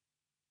it?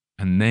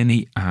 And then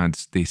he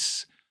adds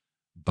this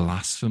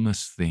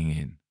blasphemous thing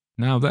in.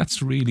 Now,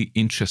 that's really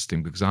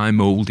interesting, because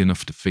I'm old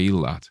enough to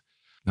feel that.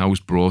 I was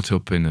brought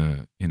up in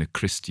a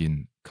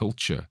Christian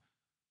culture.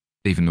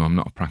 Even though I'm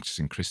not a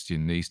practicing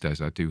Christian these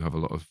days, I do have a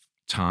lot of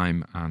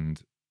time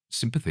and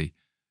sympathy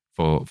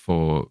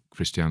for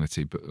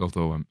Christianity. But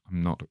although I'm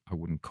not, I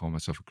wouldn't call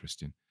myself a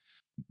Christian.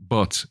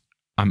 But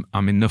I'm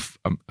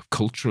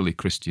culturally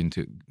Christian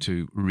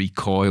to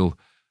recoil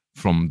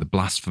from the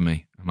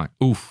blasphemy. I'm like,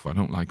 oof, I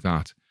don't like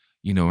that.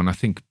 And I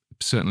think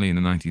certainly in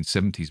the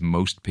 1970s,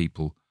 most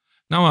people.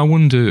 Now I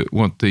wonder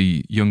what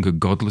the younger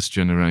godless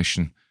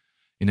generation,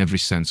 in every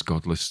sense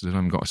godless, they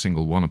haven't got a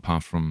single one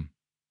apart from,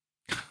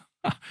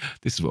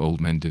 this is what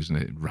old men do, isn't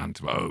it? Rant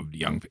about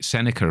young.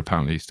 Seneca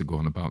apparently used to go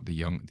on about the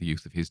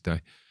youth of his day.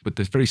 But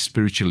they're very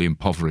spiritually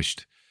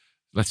impoverished.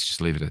 Let's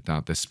just leave it at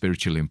that. They're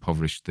spiritually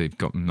impoverished. They've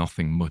got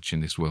nothing much in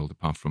this world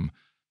apart from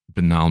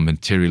banal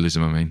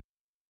materialism, I mean.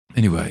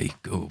 Anyway,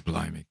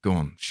 blimey. Go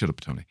on. Shut up,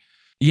 Tony.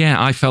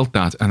 Yeah, I felt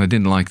that, and I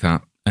didn't like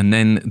that. And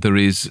then there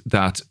is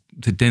that,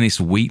 the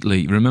Dennis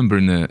Wheatley, remember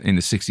in the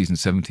 60s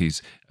and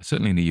 70s,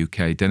 certainly in the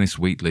UK, Dennis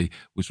Wheatley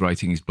was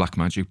writing his black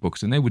magic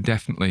books, and they were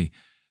definitely,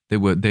 they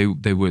were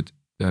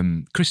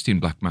Christian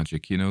black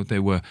magic,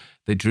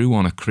 they drew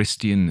on a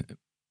Christian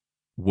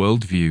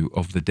worldview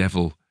of the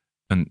devil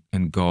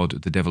and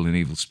God, the devil and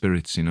evil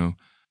spirits, and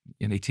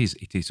it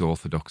is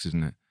orthodox,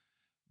 isn't it?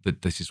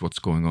 That this is what's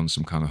going on,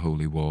 some kind of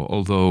holy war.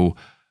 Although,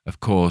 of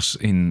course,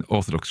 in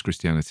Orthodox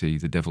Christianity,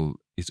 the devil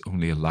is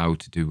only allowed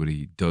to do what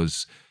he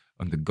does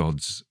under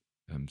God's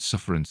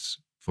sufferance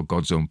for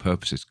God's own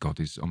purposes. God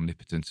is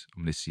omnipotent,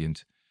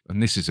 omniscient.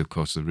 And this is, of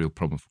course, the real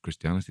problem for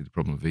Christianity, the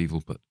problem of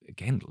evil. But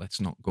again,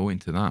 let's not go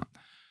into that,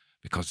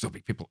 because there'll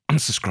be people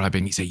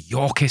unsubscribing. He's a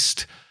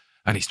Yorkist,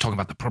 and he's talking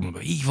about the problem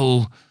of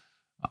evil.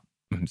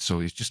 And so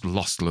he's just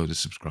lost a load of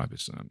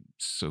subscribers. I'm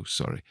so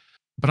sorry.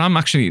 But I'm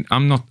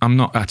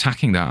not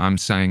attacking that. I'm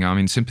saying I'm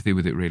in sympathy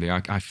with it, really.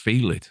 I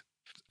feel it.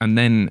 And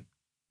then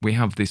we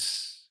have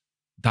this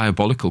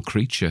diabolical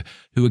creature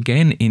who,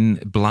 again, in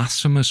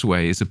blasphemous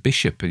way, is a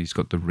bishop, and he's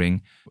got the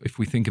ring. If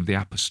we think of the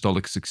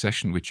apostolic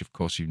succession, which, of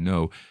course,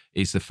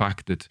 is the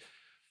fact that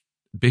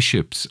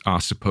bishops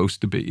are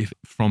supposed to be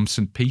from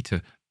St.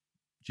 Peter.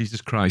 Jesus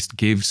Christ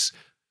gives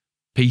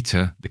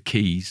Peter the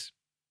keys,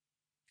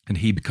 and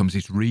he becomes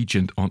his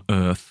regent on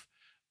earth.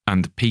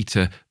 And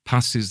Peter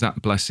passes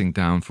that blessing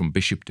down from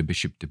bishop to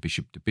bishop to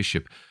bishop to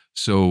bishop.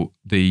 So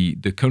the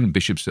current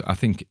bishops, I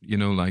think,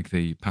 like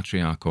the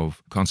Patriarch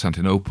of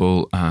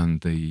Constantinople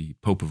and the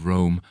Pope of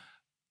Rome,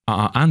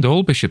 and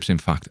all bishops, in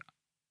fact,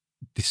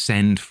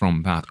 descend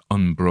from that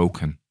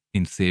unbroken,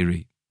 in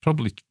theory,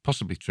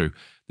 possibly true,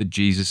 that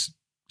Jesus,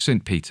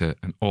 St. Peter,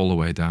 and all the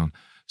way down.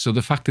 So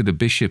the fact that a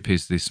bishop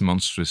is this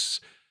monstrous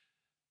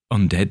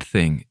undead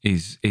thing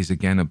is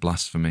again a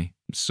blasphemy.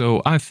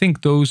 So I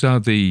think those are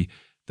the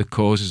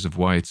causes of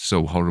why it's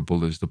so horrible.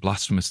 There's the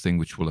blasphemous thing,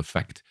 which will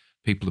affect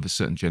people of a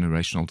certain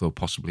generation, although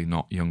possibly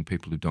not young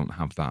people who don't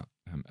have that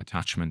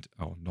attachment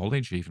or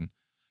knowledge even.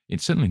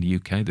 Certainly in the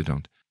UK they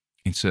don't.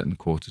 In certain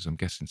quarters, I'm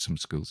guessing some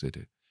schools they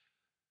do.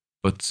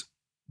 But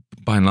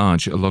by and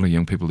large, a lot of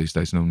young people these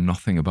days know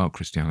nothing about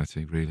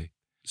Christianity, really.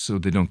 So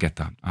they don't get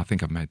that. I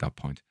think I've made that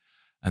point.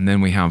 And then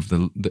we have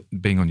the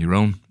being on your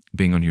own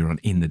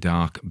in the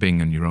dark,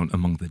 being on your own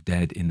among the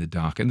dead in the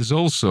dark. And there's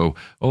also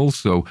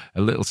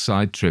a little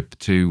side trip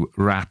to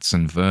rats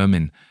and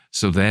vermin.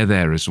 So they're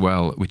there as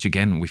well, which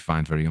again, we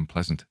find very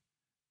unpleasant.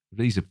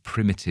 These are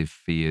primitive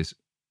fears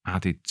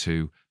added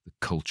to the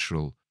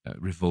cultural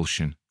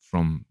revulsion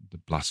from the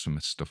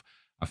blasphemous stuff.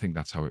 I think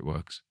that's how it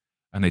works.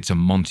 And it's a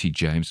Monty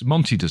James.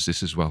 Monty does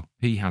this as well.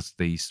 He has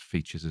these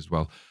features as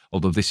well.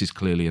 Although this is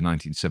clearly a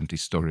 1970s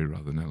story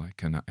rather than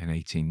like an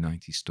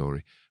 1890s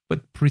story.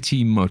 But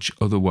pretty much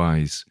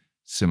otherwise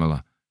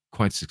similar.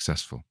 quite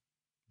successful.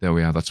 There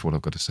we are. That's what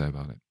I've got to say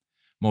about it.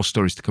 More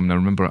stories to come. Now,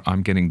 remember,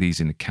 I'm getting these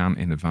in a can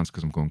in advance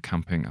because I'm going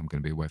camping. I'm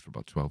going to be away for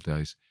about 12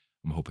 days.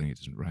 I'm hoping it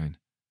doesn't rain.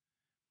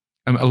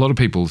 A lot of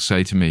people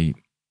say to me,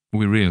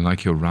 we really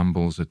like your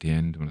rambles at the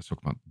end when I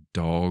talk about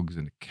dogs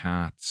and the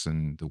cats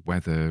and the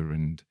weather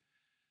and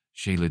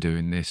Sheila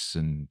doing this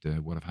and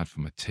what I've had for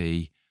my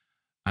tea.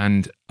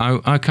 And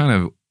I've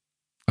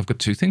got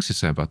two things to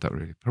say about that,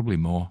 really. Probably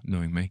more,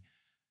 knowing me.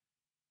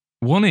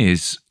 One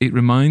is, it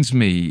reminds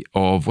me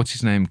of, what's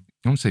his name?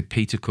 I want to say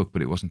Peter Cook,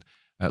 but it wasn't.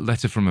 A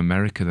Letter from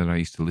America that I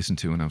used to listen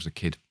to when I was a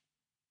kid.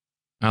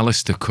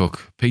 Alistair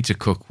Cook. Peter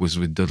Cook was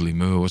with Dudley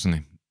Moore, wasn't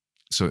he?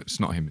 So it's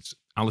not him, it's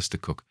Alistair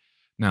Cook.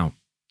 Now,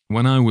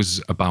 when I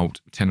was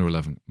about 10 or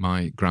 11,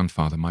 my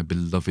grandfather, my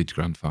beloved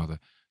grandfather,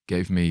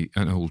 gave me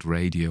an old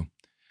radio,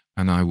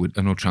 and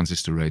an old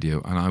transistor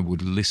radio, and I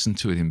would listen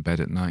to it in bed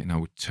at night, and I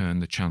would turn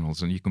the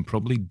channels, and you can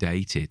probably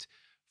date it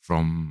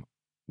from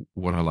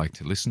what I like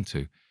to listen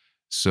to.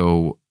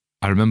 So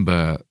I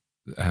remember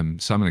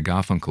Simon and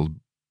Garfunkel,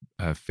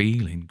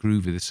 Feeling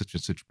Groovy, there's such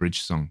and such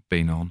bridge song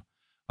being on.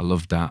 I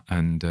loved that.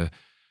 And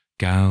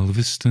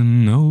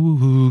Galveston,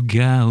 oh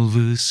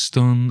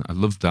Galveston, I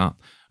loved that.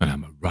 And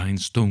I'm a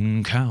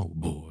rhinestone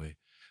cowboy.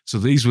 So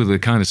these were the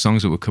kind of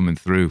songs that were coming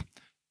through.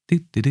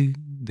 The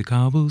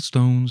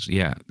cobblestones,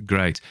 yeah,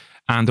 great.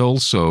 And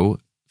also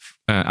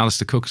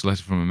Alistair Cook's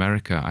Letter from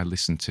America I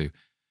listened to.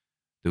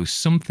 There was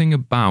something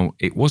about,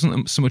 it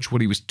wasn't so much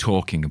what he was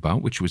talking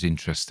about, which was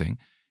interesting.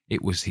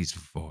 It was his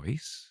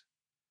voice.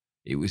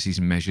 It was his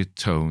measured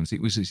tones.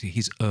 It was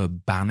his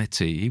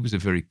urbanity. He was a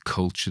very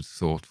cultured,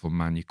 thoughtful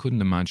man. You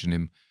couldn't imagine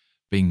him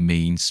being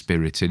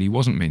mean-spirited. He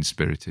wasn't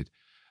mean-spirited.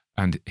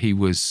 And he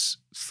was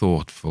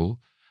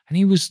thoughtful. And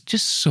he was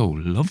just so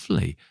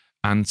lovely.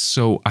 And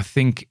so I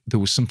think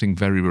there was something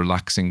very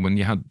relaxing when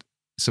you had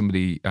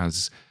somebody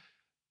as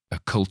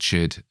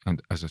cultured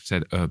and, as I've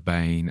said,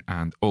 urbane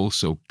and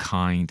also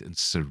kind and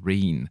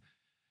serene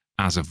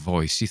as a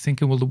voice. You're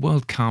thinking, well, the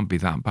world can't be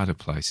that bad a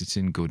place. It's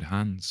in good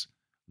hands.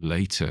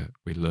 Later,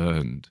 we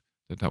learned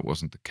that that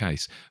wasn't the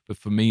case. But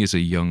for me as a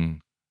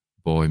young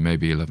boy,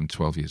 maybe 11,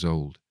 12 years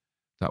old,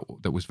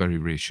 that was very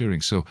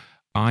reassuring. So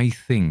I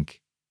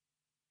think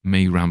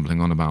me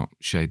rambling on about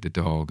Shade the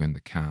dog and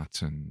the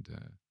cat and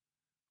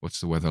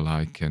what's the weather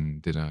like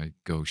and did I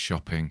go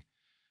shopping,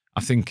 I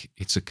think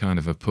it's a kind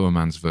of a poor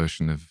man's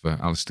version of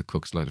Alistair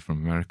Cook's Letter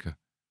from America.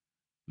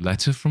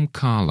 Letter from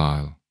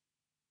Carlisle.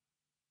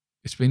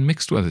 It's been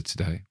mixed weather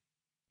today.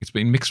 It's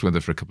been mixed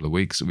weather for a couple of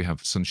weeks. We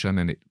have sunshine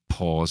and it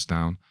pours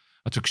down.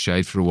 I took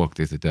Shade for a walk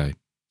the other day,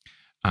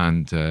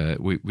 and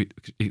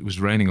it was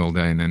raining all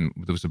day, and then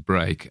there was a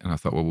break, and I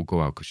thought, well, we'll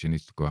go out because she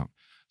needs to go out.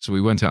 So we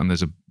went out, and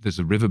there's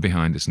a river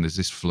behind us, and there's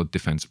this flood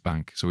defense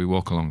bank. So we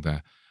walk along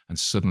there, and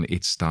suddenly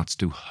it starts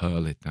to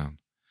hurl it down,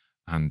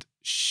 and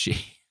she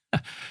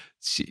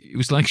it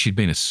was like she'd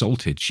been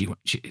assaulted. She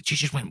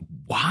just went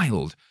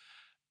wild.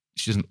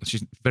 She's a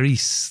very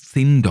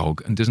thin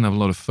dog and doesn't have a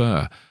lot of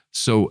fur,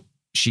 so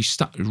she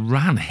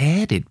ran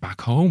headed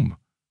back home.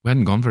 We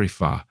hadn't gone very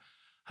far.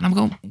 And I'm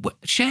going,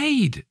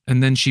 Shade.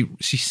 And then she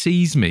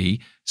sees me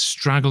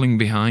straggling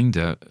behind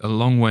her, a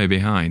long way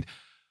behind,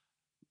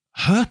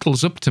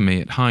 hurtles up to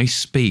me at high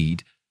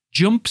speed,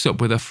 jumps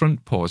up with her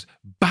front paws,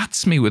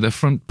 bats me with her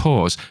front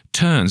paws,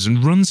 turns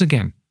and runs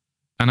again.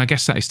 And I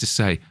guess that is to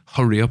say,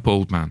 hurry up,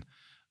 old man.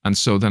 And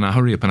so then I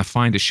hurry up and I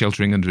find her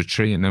sheltering under a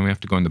tree, and then we have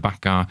to go in the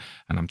back car,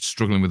 and I'm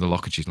struggling with the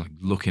lock, and she's like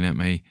looking at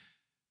me.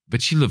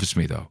 But she loves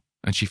me though.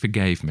 And she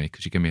forgave me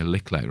because she gave me a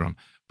lick later on.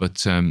 But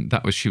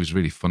she was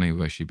really funny the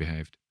way she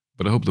behaved.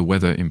 But I hope the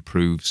weather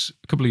improves.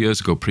 A couple of years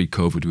ago,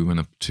 pre-COVID, we went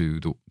up to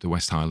the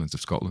West Highlands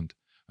of Scotland,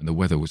 and the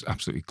weather was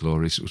absolutely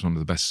glorious. It was one of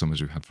the best summers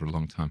we've had for a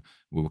long time.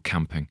 We were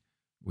camping.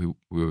 We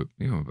were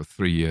about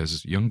 3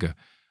 years younger,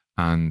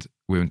 and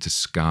we went to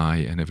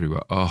Skye and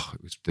everywhere. Oh,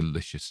 it was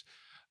delicious.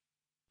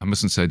 I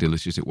mustn't say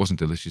delicious. It wasn't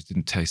delicious. It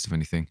didn't taste of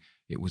anything.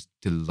 It was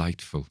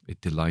delightful. It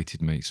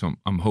delighted me. So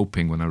I'm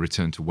hoping when I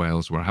return to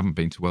Wales, where I haven't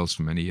been to Wales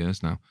for many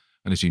years now,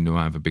 and as you know,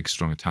 I have a big,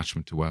 strong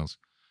attachment to Wales.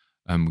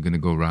 We're going to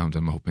go around.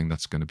 I'm hoping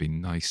that's going to be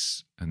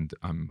nice, and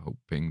I'm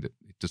hoping that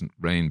it doesn't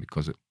rain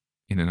because it's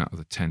in and out of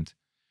the tent.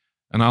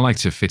 And I like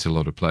to fit a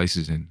lot of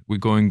places in. We're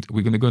going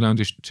to go down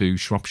to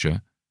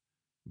Shropshire.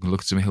 We're going to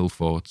look at some hill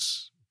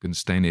forts. We're going to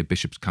stay near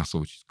Bishop's Castle,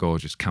 which is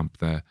gorgeous, camp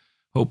there.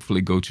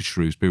 Hopefully go to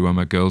Shrewsbury, where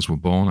my girls were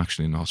born,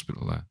 actually, in the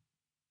hospital there,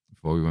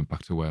 before we went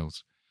back to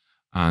Wales.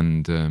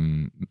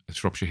 And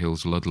Shropshire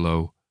Hills,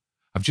 Ludlow.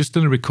 I've just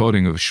done a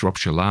recording of a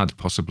Shropshire lad,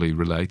 possibly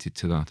related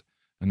to that,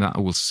 and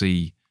that will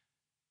see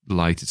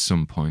light at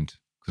some point.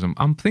 Because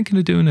I'm thinking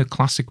of doing a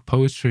classic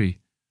poetry.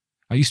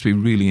 I used to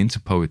be really into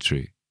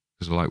poetry,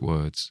 because I like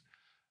words.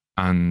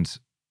 And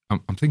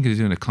I'm thinking of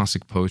doing a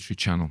classic poetry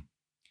channel.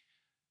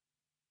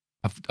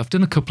 I've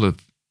done a couple of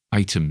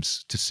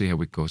items to see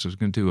how it goes. I was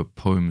going to do a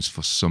Poems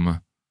for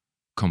Summer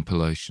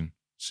compilation,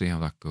 see how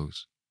that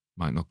goes.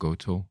 Might not go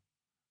at all.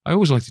 I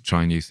always like to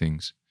try new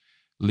things.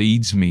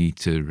 Leads me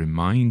to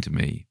remind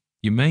me,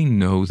 you may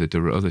know that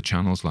there are other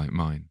channels like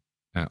mine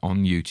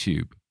on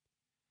YouTube.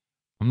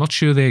 I'm not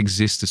sure they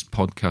exist as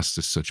podcasts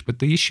as such, but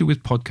the issue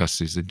with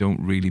podcasts is they don't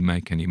really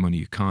make any money.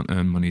 You can't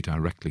earn money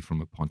directly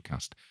from a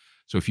podcast.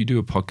 So if you do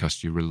a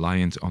podcast, you're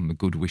reliant on the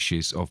good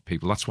wishes of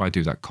people. That's why I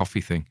do that coffee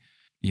thing.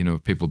 You know,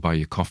 people buy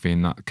your coffee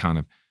and that kind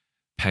of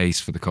pays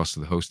for the cost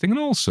of the hosting. And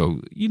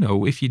also, you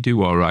know, if you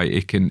do all right,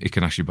 it can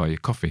actually buy your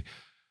coffee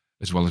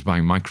as well as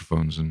buying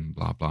microphones and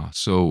blah, blah.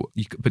 So,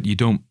 but you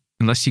don't,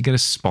 unless you get a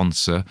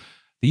sponsor.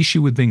 The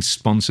issue with being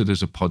sponsored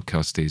as a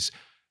podcast is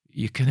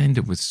you can end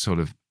up with sort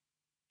of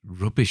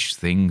rubbish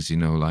things, you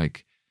know,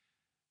 like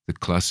the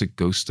classic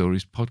Ghost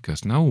Stories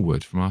podcast. Now a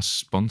word from our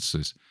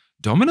sponsors.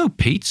 Domino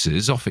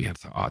Pizzas offer you. I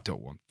thought, oh, I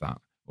don't want that.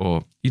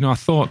 Or, you know,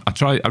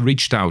 I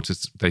reached out,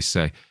 as they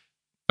say.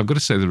 I've got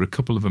to say there are a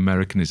couple of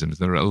Americanisms.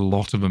 There are a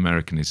lot of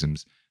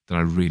Americanisms that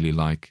I really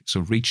like.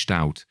 So reached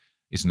out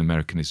is an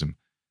Americanism.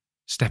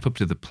 Step up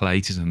to the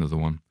plate is another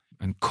one.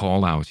 And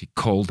call out. He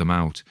called them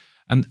out.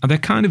 And they're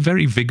kind of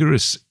very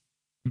vigorous.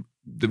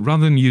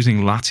 Rather than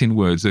using Latin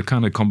words, they're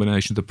kind of a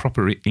combination of the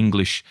proper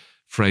English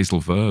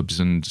phrasal verbs.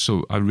 And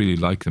so I really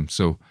like them.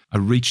 So I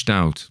reached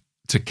out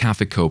to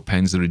Catacomb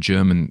pens. They're a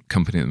German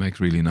company that makes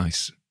really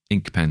nice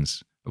ink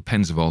pens, or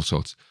pens of all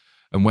sorts.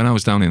 And when I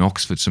was down in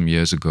Oxford some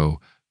years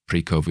ago,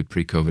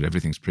 pre-COVID,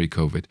 everything's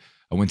pre-COVID,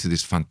 I went to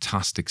this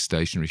fantastic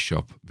stationery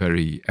shop,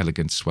 very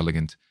elegant,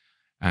 swelligant,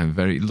 and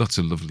lots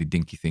of lovely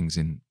dinky things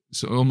in,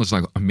 so almost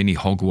like a mini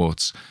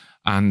Hogwarts.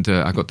 And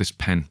I got this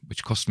pen,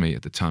 which cost me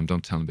at the time,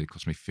 don't tell me, it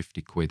cost me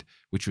 50 quid,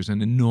 which was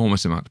an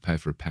enormous amount to pay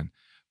for a pen.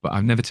 But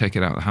I've never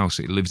taken it out of the house.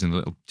 It lives in a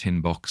little tin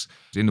box.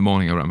 In the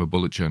morning, I write my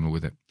bullet journal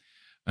with it.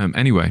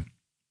 Anyway,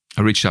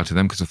 I reached out to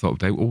them because I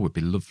thought it would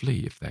be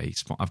lovely if they...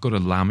 I've got a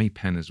Lamy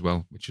pen as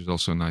well, which is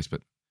also nice,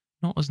 but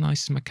not as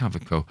nice as my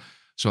Catacomb.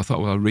 So I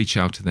thought, well, I'll reach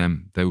out to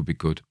them. They would be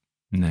good.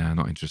 Nah,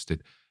 not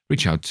interested.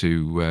 Reach out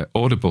to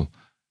Audible.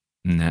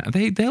 Nah,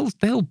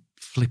 they'll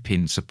flip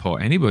in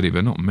support anybody,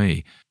 but not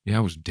me. Yeah,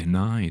 I was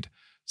denied.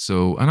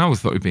 So, and I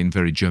always thought it'd been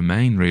very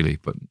germane, really.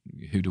 But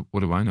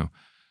what do I know?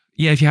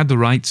 Yeah, if you had the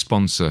right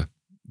sponsor,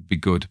 it'd be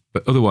good.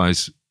 But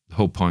otherwise, the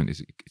whole point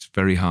is it's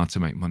very hard to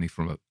make money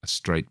from a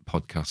straight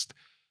podcast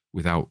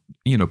without,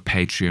 you know,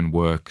 Patreon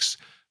works,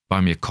 Buy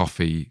Me a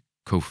Coffee,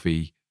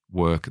 Ko-fi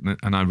work,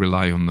 and I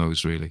rely on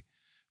those really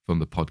from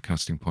the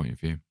podcasting point of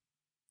view.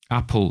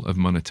 Apple have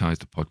monetized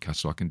the podcast,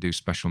 so I can do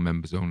special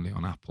members only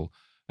on Apple.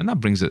 And that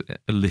brings a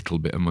little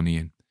bit of money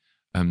in,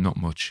 not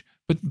much.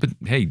 But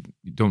hey,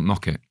 don't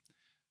knock it.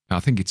 I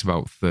think it's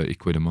about 30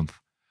 quid a month.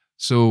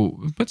 So,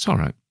 but it's all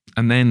right.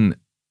 And then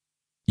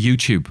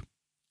YouTube.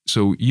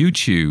 So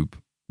YouTube,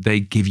 they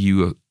give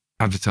you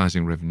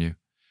advertising revenue.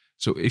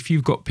 So if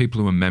you've got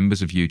people who are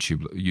members of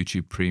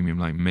YouTube Premium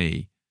like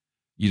me,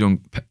 you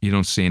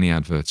don't see any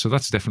adverts. So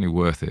that's definitely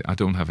worth it. I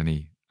don't have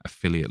any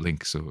affiliate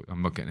links, so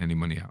I'm not getting any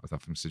money out of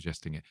that from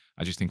suggesting it.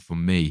 I just think for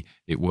me,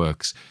 it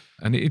works.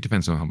 And it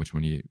depends on how much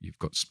money you've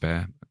got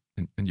spare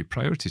and your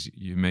priorities.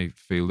 You may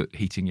feel that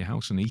heating your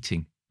house and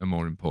eating are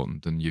more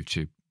important than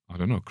YouTube. I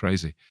don't know,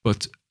 crazy.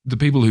 But the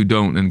people who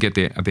don't and get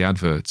the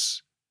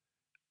adverts,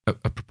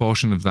 a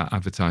proportion of that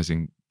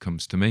advertising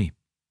comes to me.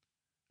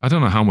 I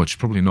don't know how much,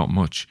 probably not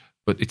much,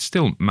 but it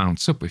still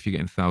mounts up if you're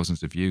getting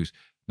thousands of views.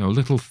 Now, a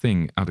little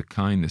thing out of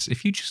kindness,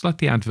 if you just let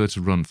the adverts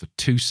run for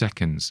 2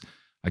 seconds,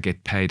 I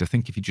get paid. I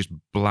think if you just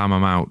blam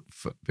them out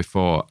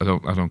before, I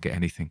don't get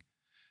anything.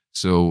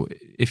 So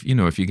if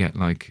you get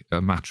like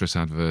a mattress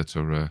advert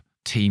or a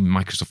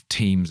Microsoft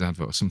Teams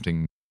advert or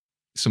something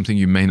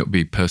you may not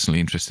be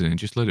personally interested in,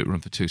 just let it run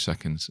for 2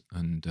 seconds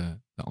and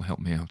that'll help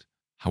me out.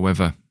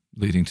 However,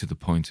 leading to the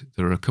point,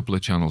 there are a couple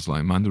of channels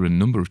like mine. There are a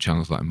number of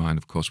channels like mine.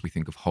 Of course, we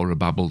think of Horror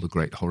Babble, the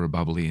great Horror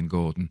Babble, Ian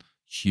Gordon.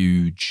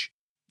 Huge,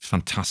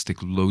 fantastic,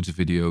 loads of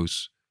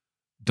videos,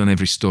 done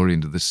every story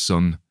under the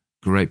sun.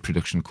 Great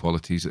production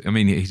qualities. I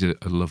mean, he's a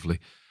lovely.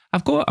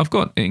 I've got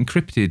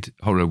Encrypted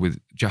Horror with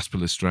Jasper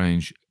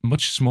Lestrange,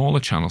 much smaller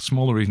channel,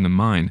 smaller even than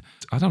mine.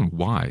 I don't know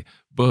why,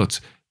 but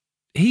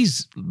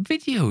his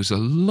videos are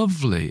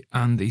lovely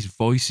and his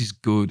voice is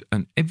good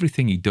and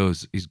everything he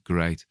does is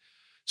great.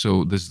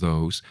 So there's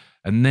those.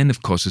 And then,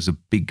 of course, there's a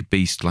big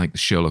beast like the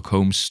Sherlock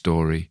Holmes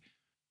story.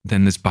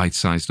 Then there's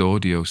Bite-Sized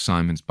Audio,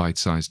 Simon's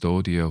Bite-Sized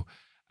Audio.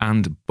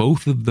 And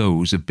both of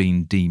those have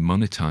been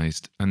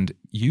demonetized. And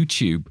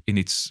YouTube, in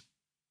its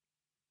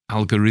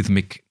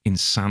algorithmic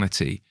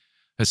insanity,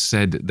 has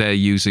said they're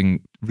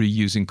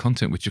reusing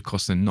content, which of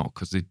course they're not,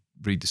 because they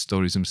read the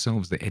stories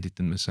themselves, they edit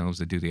them themselves,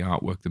 they do the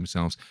artwork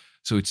themselves.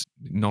 So it's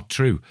not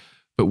true.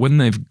 But when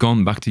they've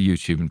gone back to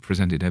YouTube and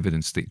presented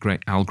evidence, the great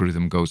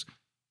algorithm goes,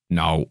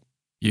 no,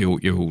 you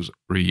use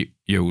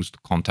reused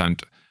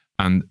content.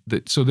 And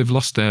so they've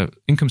lost their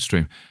income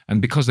stream.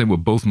 And because they were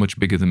both much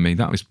bigger than me,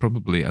 that was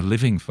probably a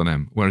living for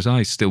them. Whereas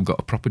I still got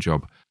a proper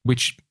job,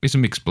 which is a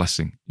mixed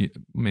blessing. I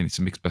mean, it's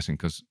a mixed blessing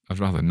because I'd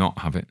rather not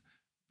have it,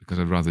 because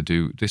I'd rather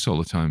do this all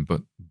the time.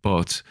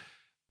 But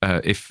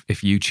if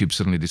YouTube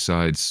suddenly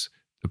decides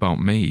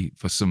about me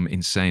for some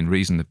insane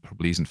reason that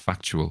probably isn't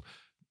factual,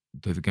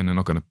 they're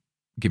not going to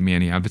give me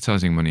any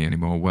advertising money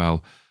anymore,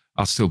 well,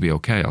 I'll still be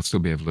okay. I'll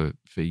still be able to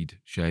feed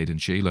Shade and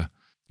Sheila.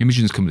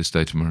 Imogen's coming to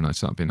stay tomorrow night,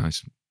 so that'd be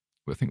nice.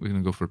 I think we're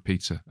going to go for a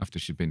pizza after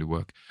she's been to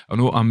work. I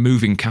know I'm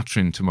moving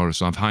Catherine tomorrow,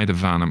 so I've hired a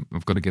van.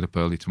 I've got to get up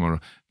early tomorrow,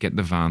 get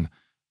the van,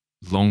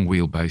 long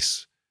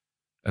wheelbase,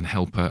 and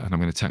help her. And I'm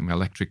going to take my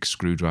electric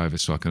screwdriver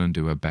so I can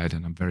undo her bed.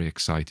 And I'm very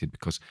excited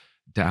because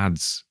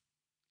dads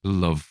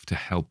love to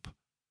help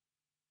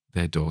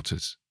their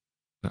daughters.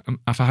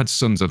 If I had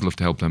sons, I'd love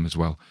to help them as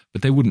well.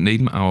 But they wouldn't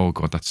need me. Oh,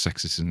 God, that's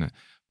sexist, isn't it?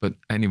 But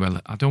anyway,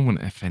 I don't want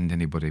to offend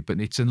anybody, but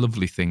it's a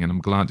lovely thing. And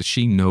I'm glad that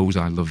she knows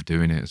I love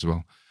doing it as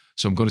well.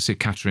 So I'm going to see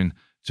Catherine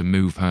to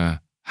move her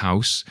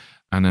house.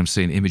 And I'm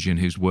seeing Imogen,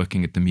 who's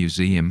working at the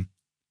museum,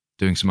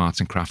 doing some arts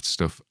and crafts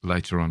stuff.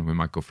 Later on, we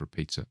might go for a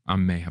pizza. I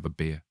may have a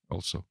beer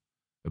also.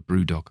 A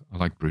Brewdog. I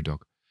like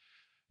Brewdog.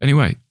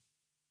 Anyway,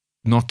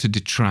 not to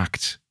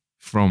detract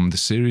from the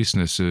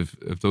seriousness of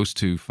those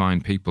two fine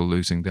people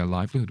losing their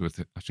livelihood with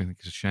it. I think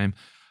it's a shame.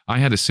 I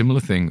had a similar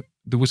thing.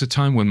 There was a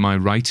time when my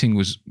writing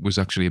was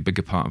actually a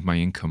bigger part of my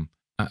income.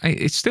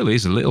 It still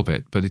is a little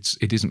bit, but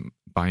it isn't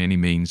by any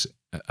means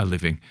a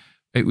living.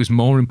 It was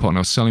more important.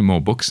 I was selling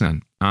more books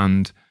then.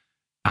 And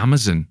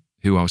Amazon,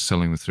 who I was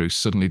selling them through,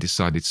 suddenly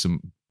decided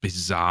some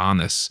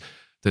bizarreness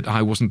that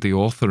I wasn't the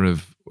author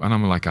of. And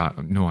I'm like,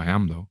 no, I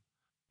am though.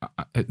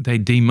 They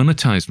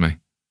demonetized me.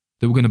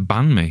 They were going to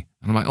ban me.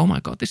 And I'm like, oh my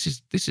God, this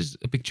is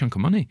a big chunk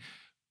of money.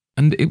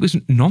 And it was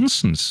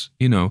nonsense,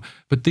 you know.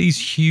 But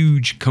these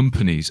huge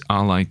companies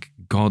are like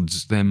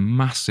gods. They're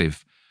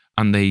massive.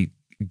 And they,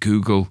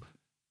 Google,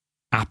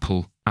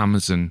 Apple,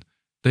 Amazon,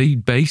 they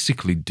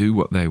basically do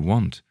what they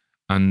want.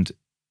 And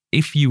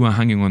if you are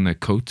hanging on their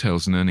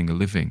coattails and earning a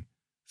living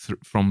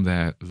from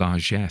their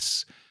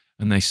largesse,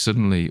 and they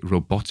suddenly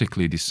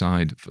robotically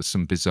decide for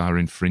some bizarre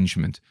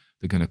infringement,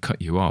 they're going to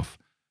cut you off,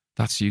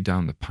 that's you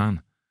down the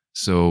pan.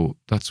 So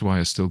that's why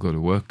I still go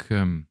to work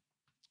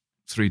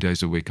 3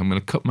 days a week. I'm going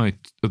to cut my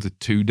other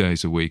 2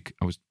 days a week.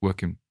 I was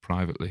working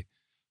privately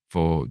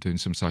for doing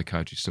some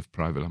psychiatry stuff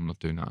privately. I'm not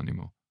doing that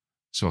anymore.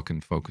 So I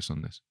can focus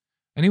on this.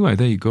 Anyway,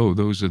 there you go.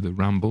 Those are the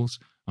rambles.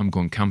 I'm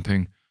going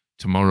camping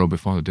tomorrow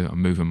before I do it.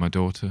 I'm moving my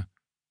daughter.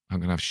 I'm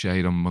going to have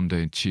Shade on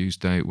Monday and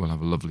Tuesday. We'll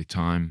have a lovely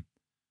time.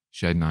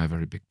 Shade and I are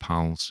very big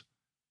pals.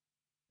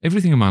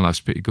 Everything in my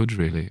life's pretty good,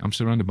 really. I'm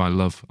surrounded by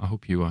love. I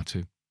hope you are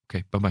too.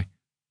 Okay, bye-bye.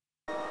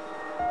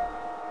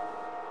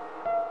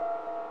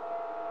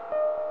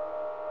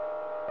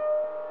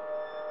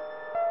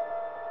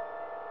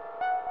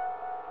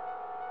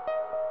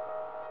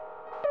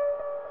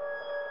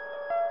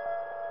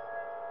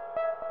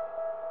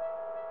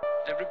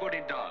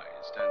 Everybody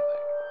dies, don't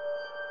they?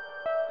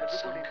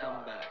 Everybody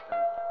come back, don't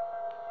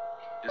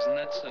they? Isn't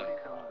that so?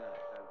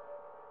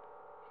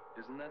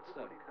 Isn't that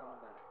so?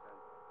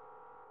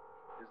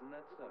 Isn't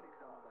that so?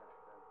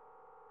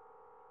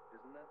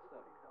 Isn't that so?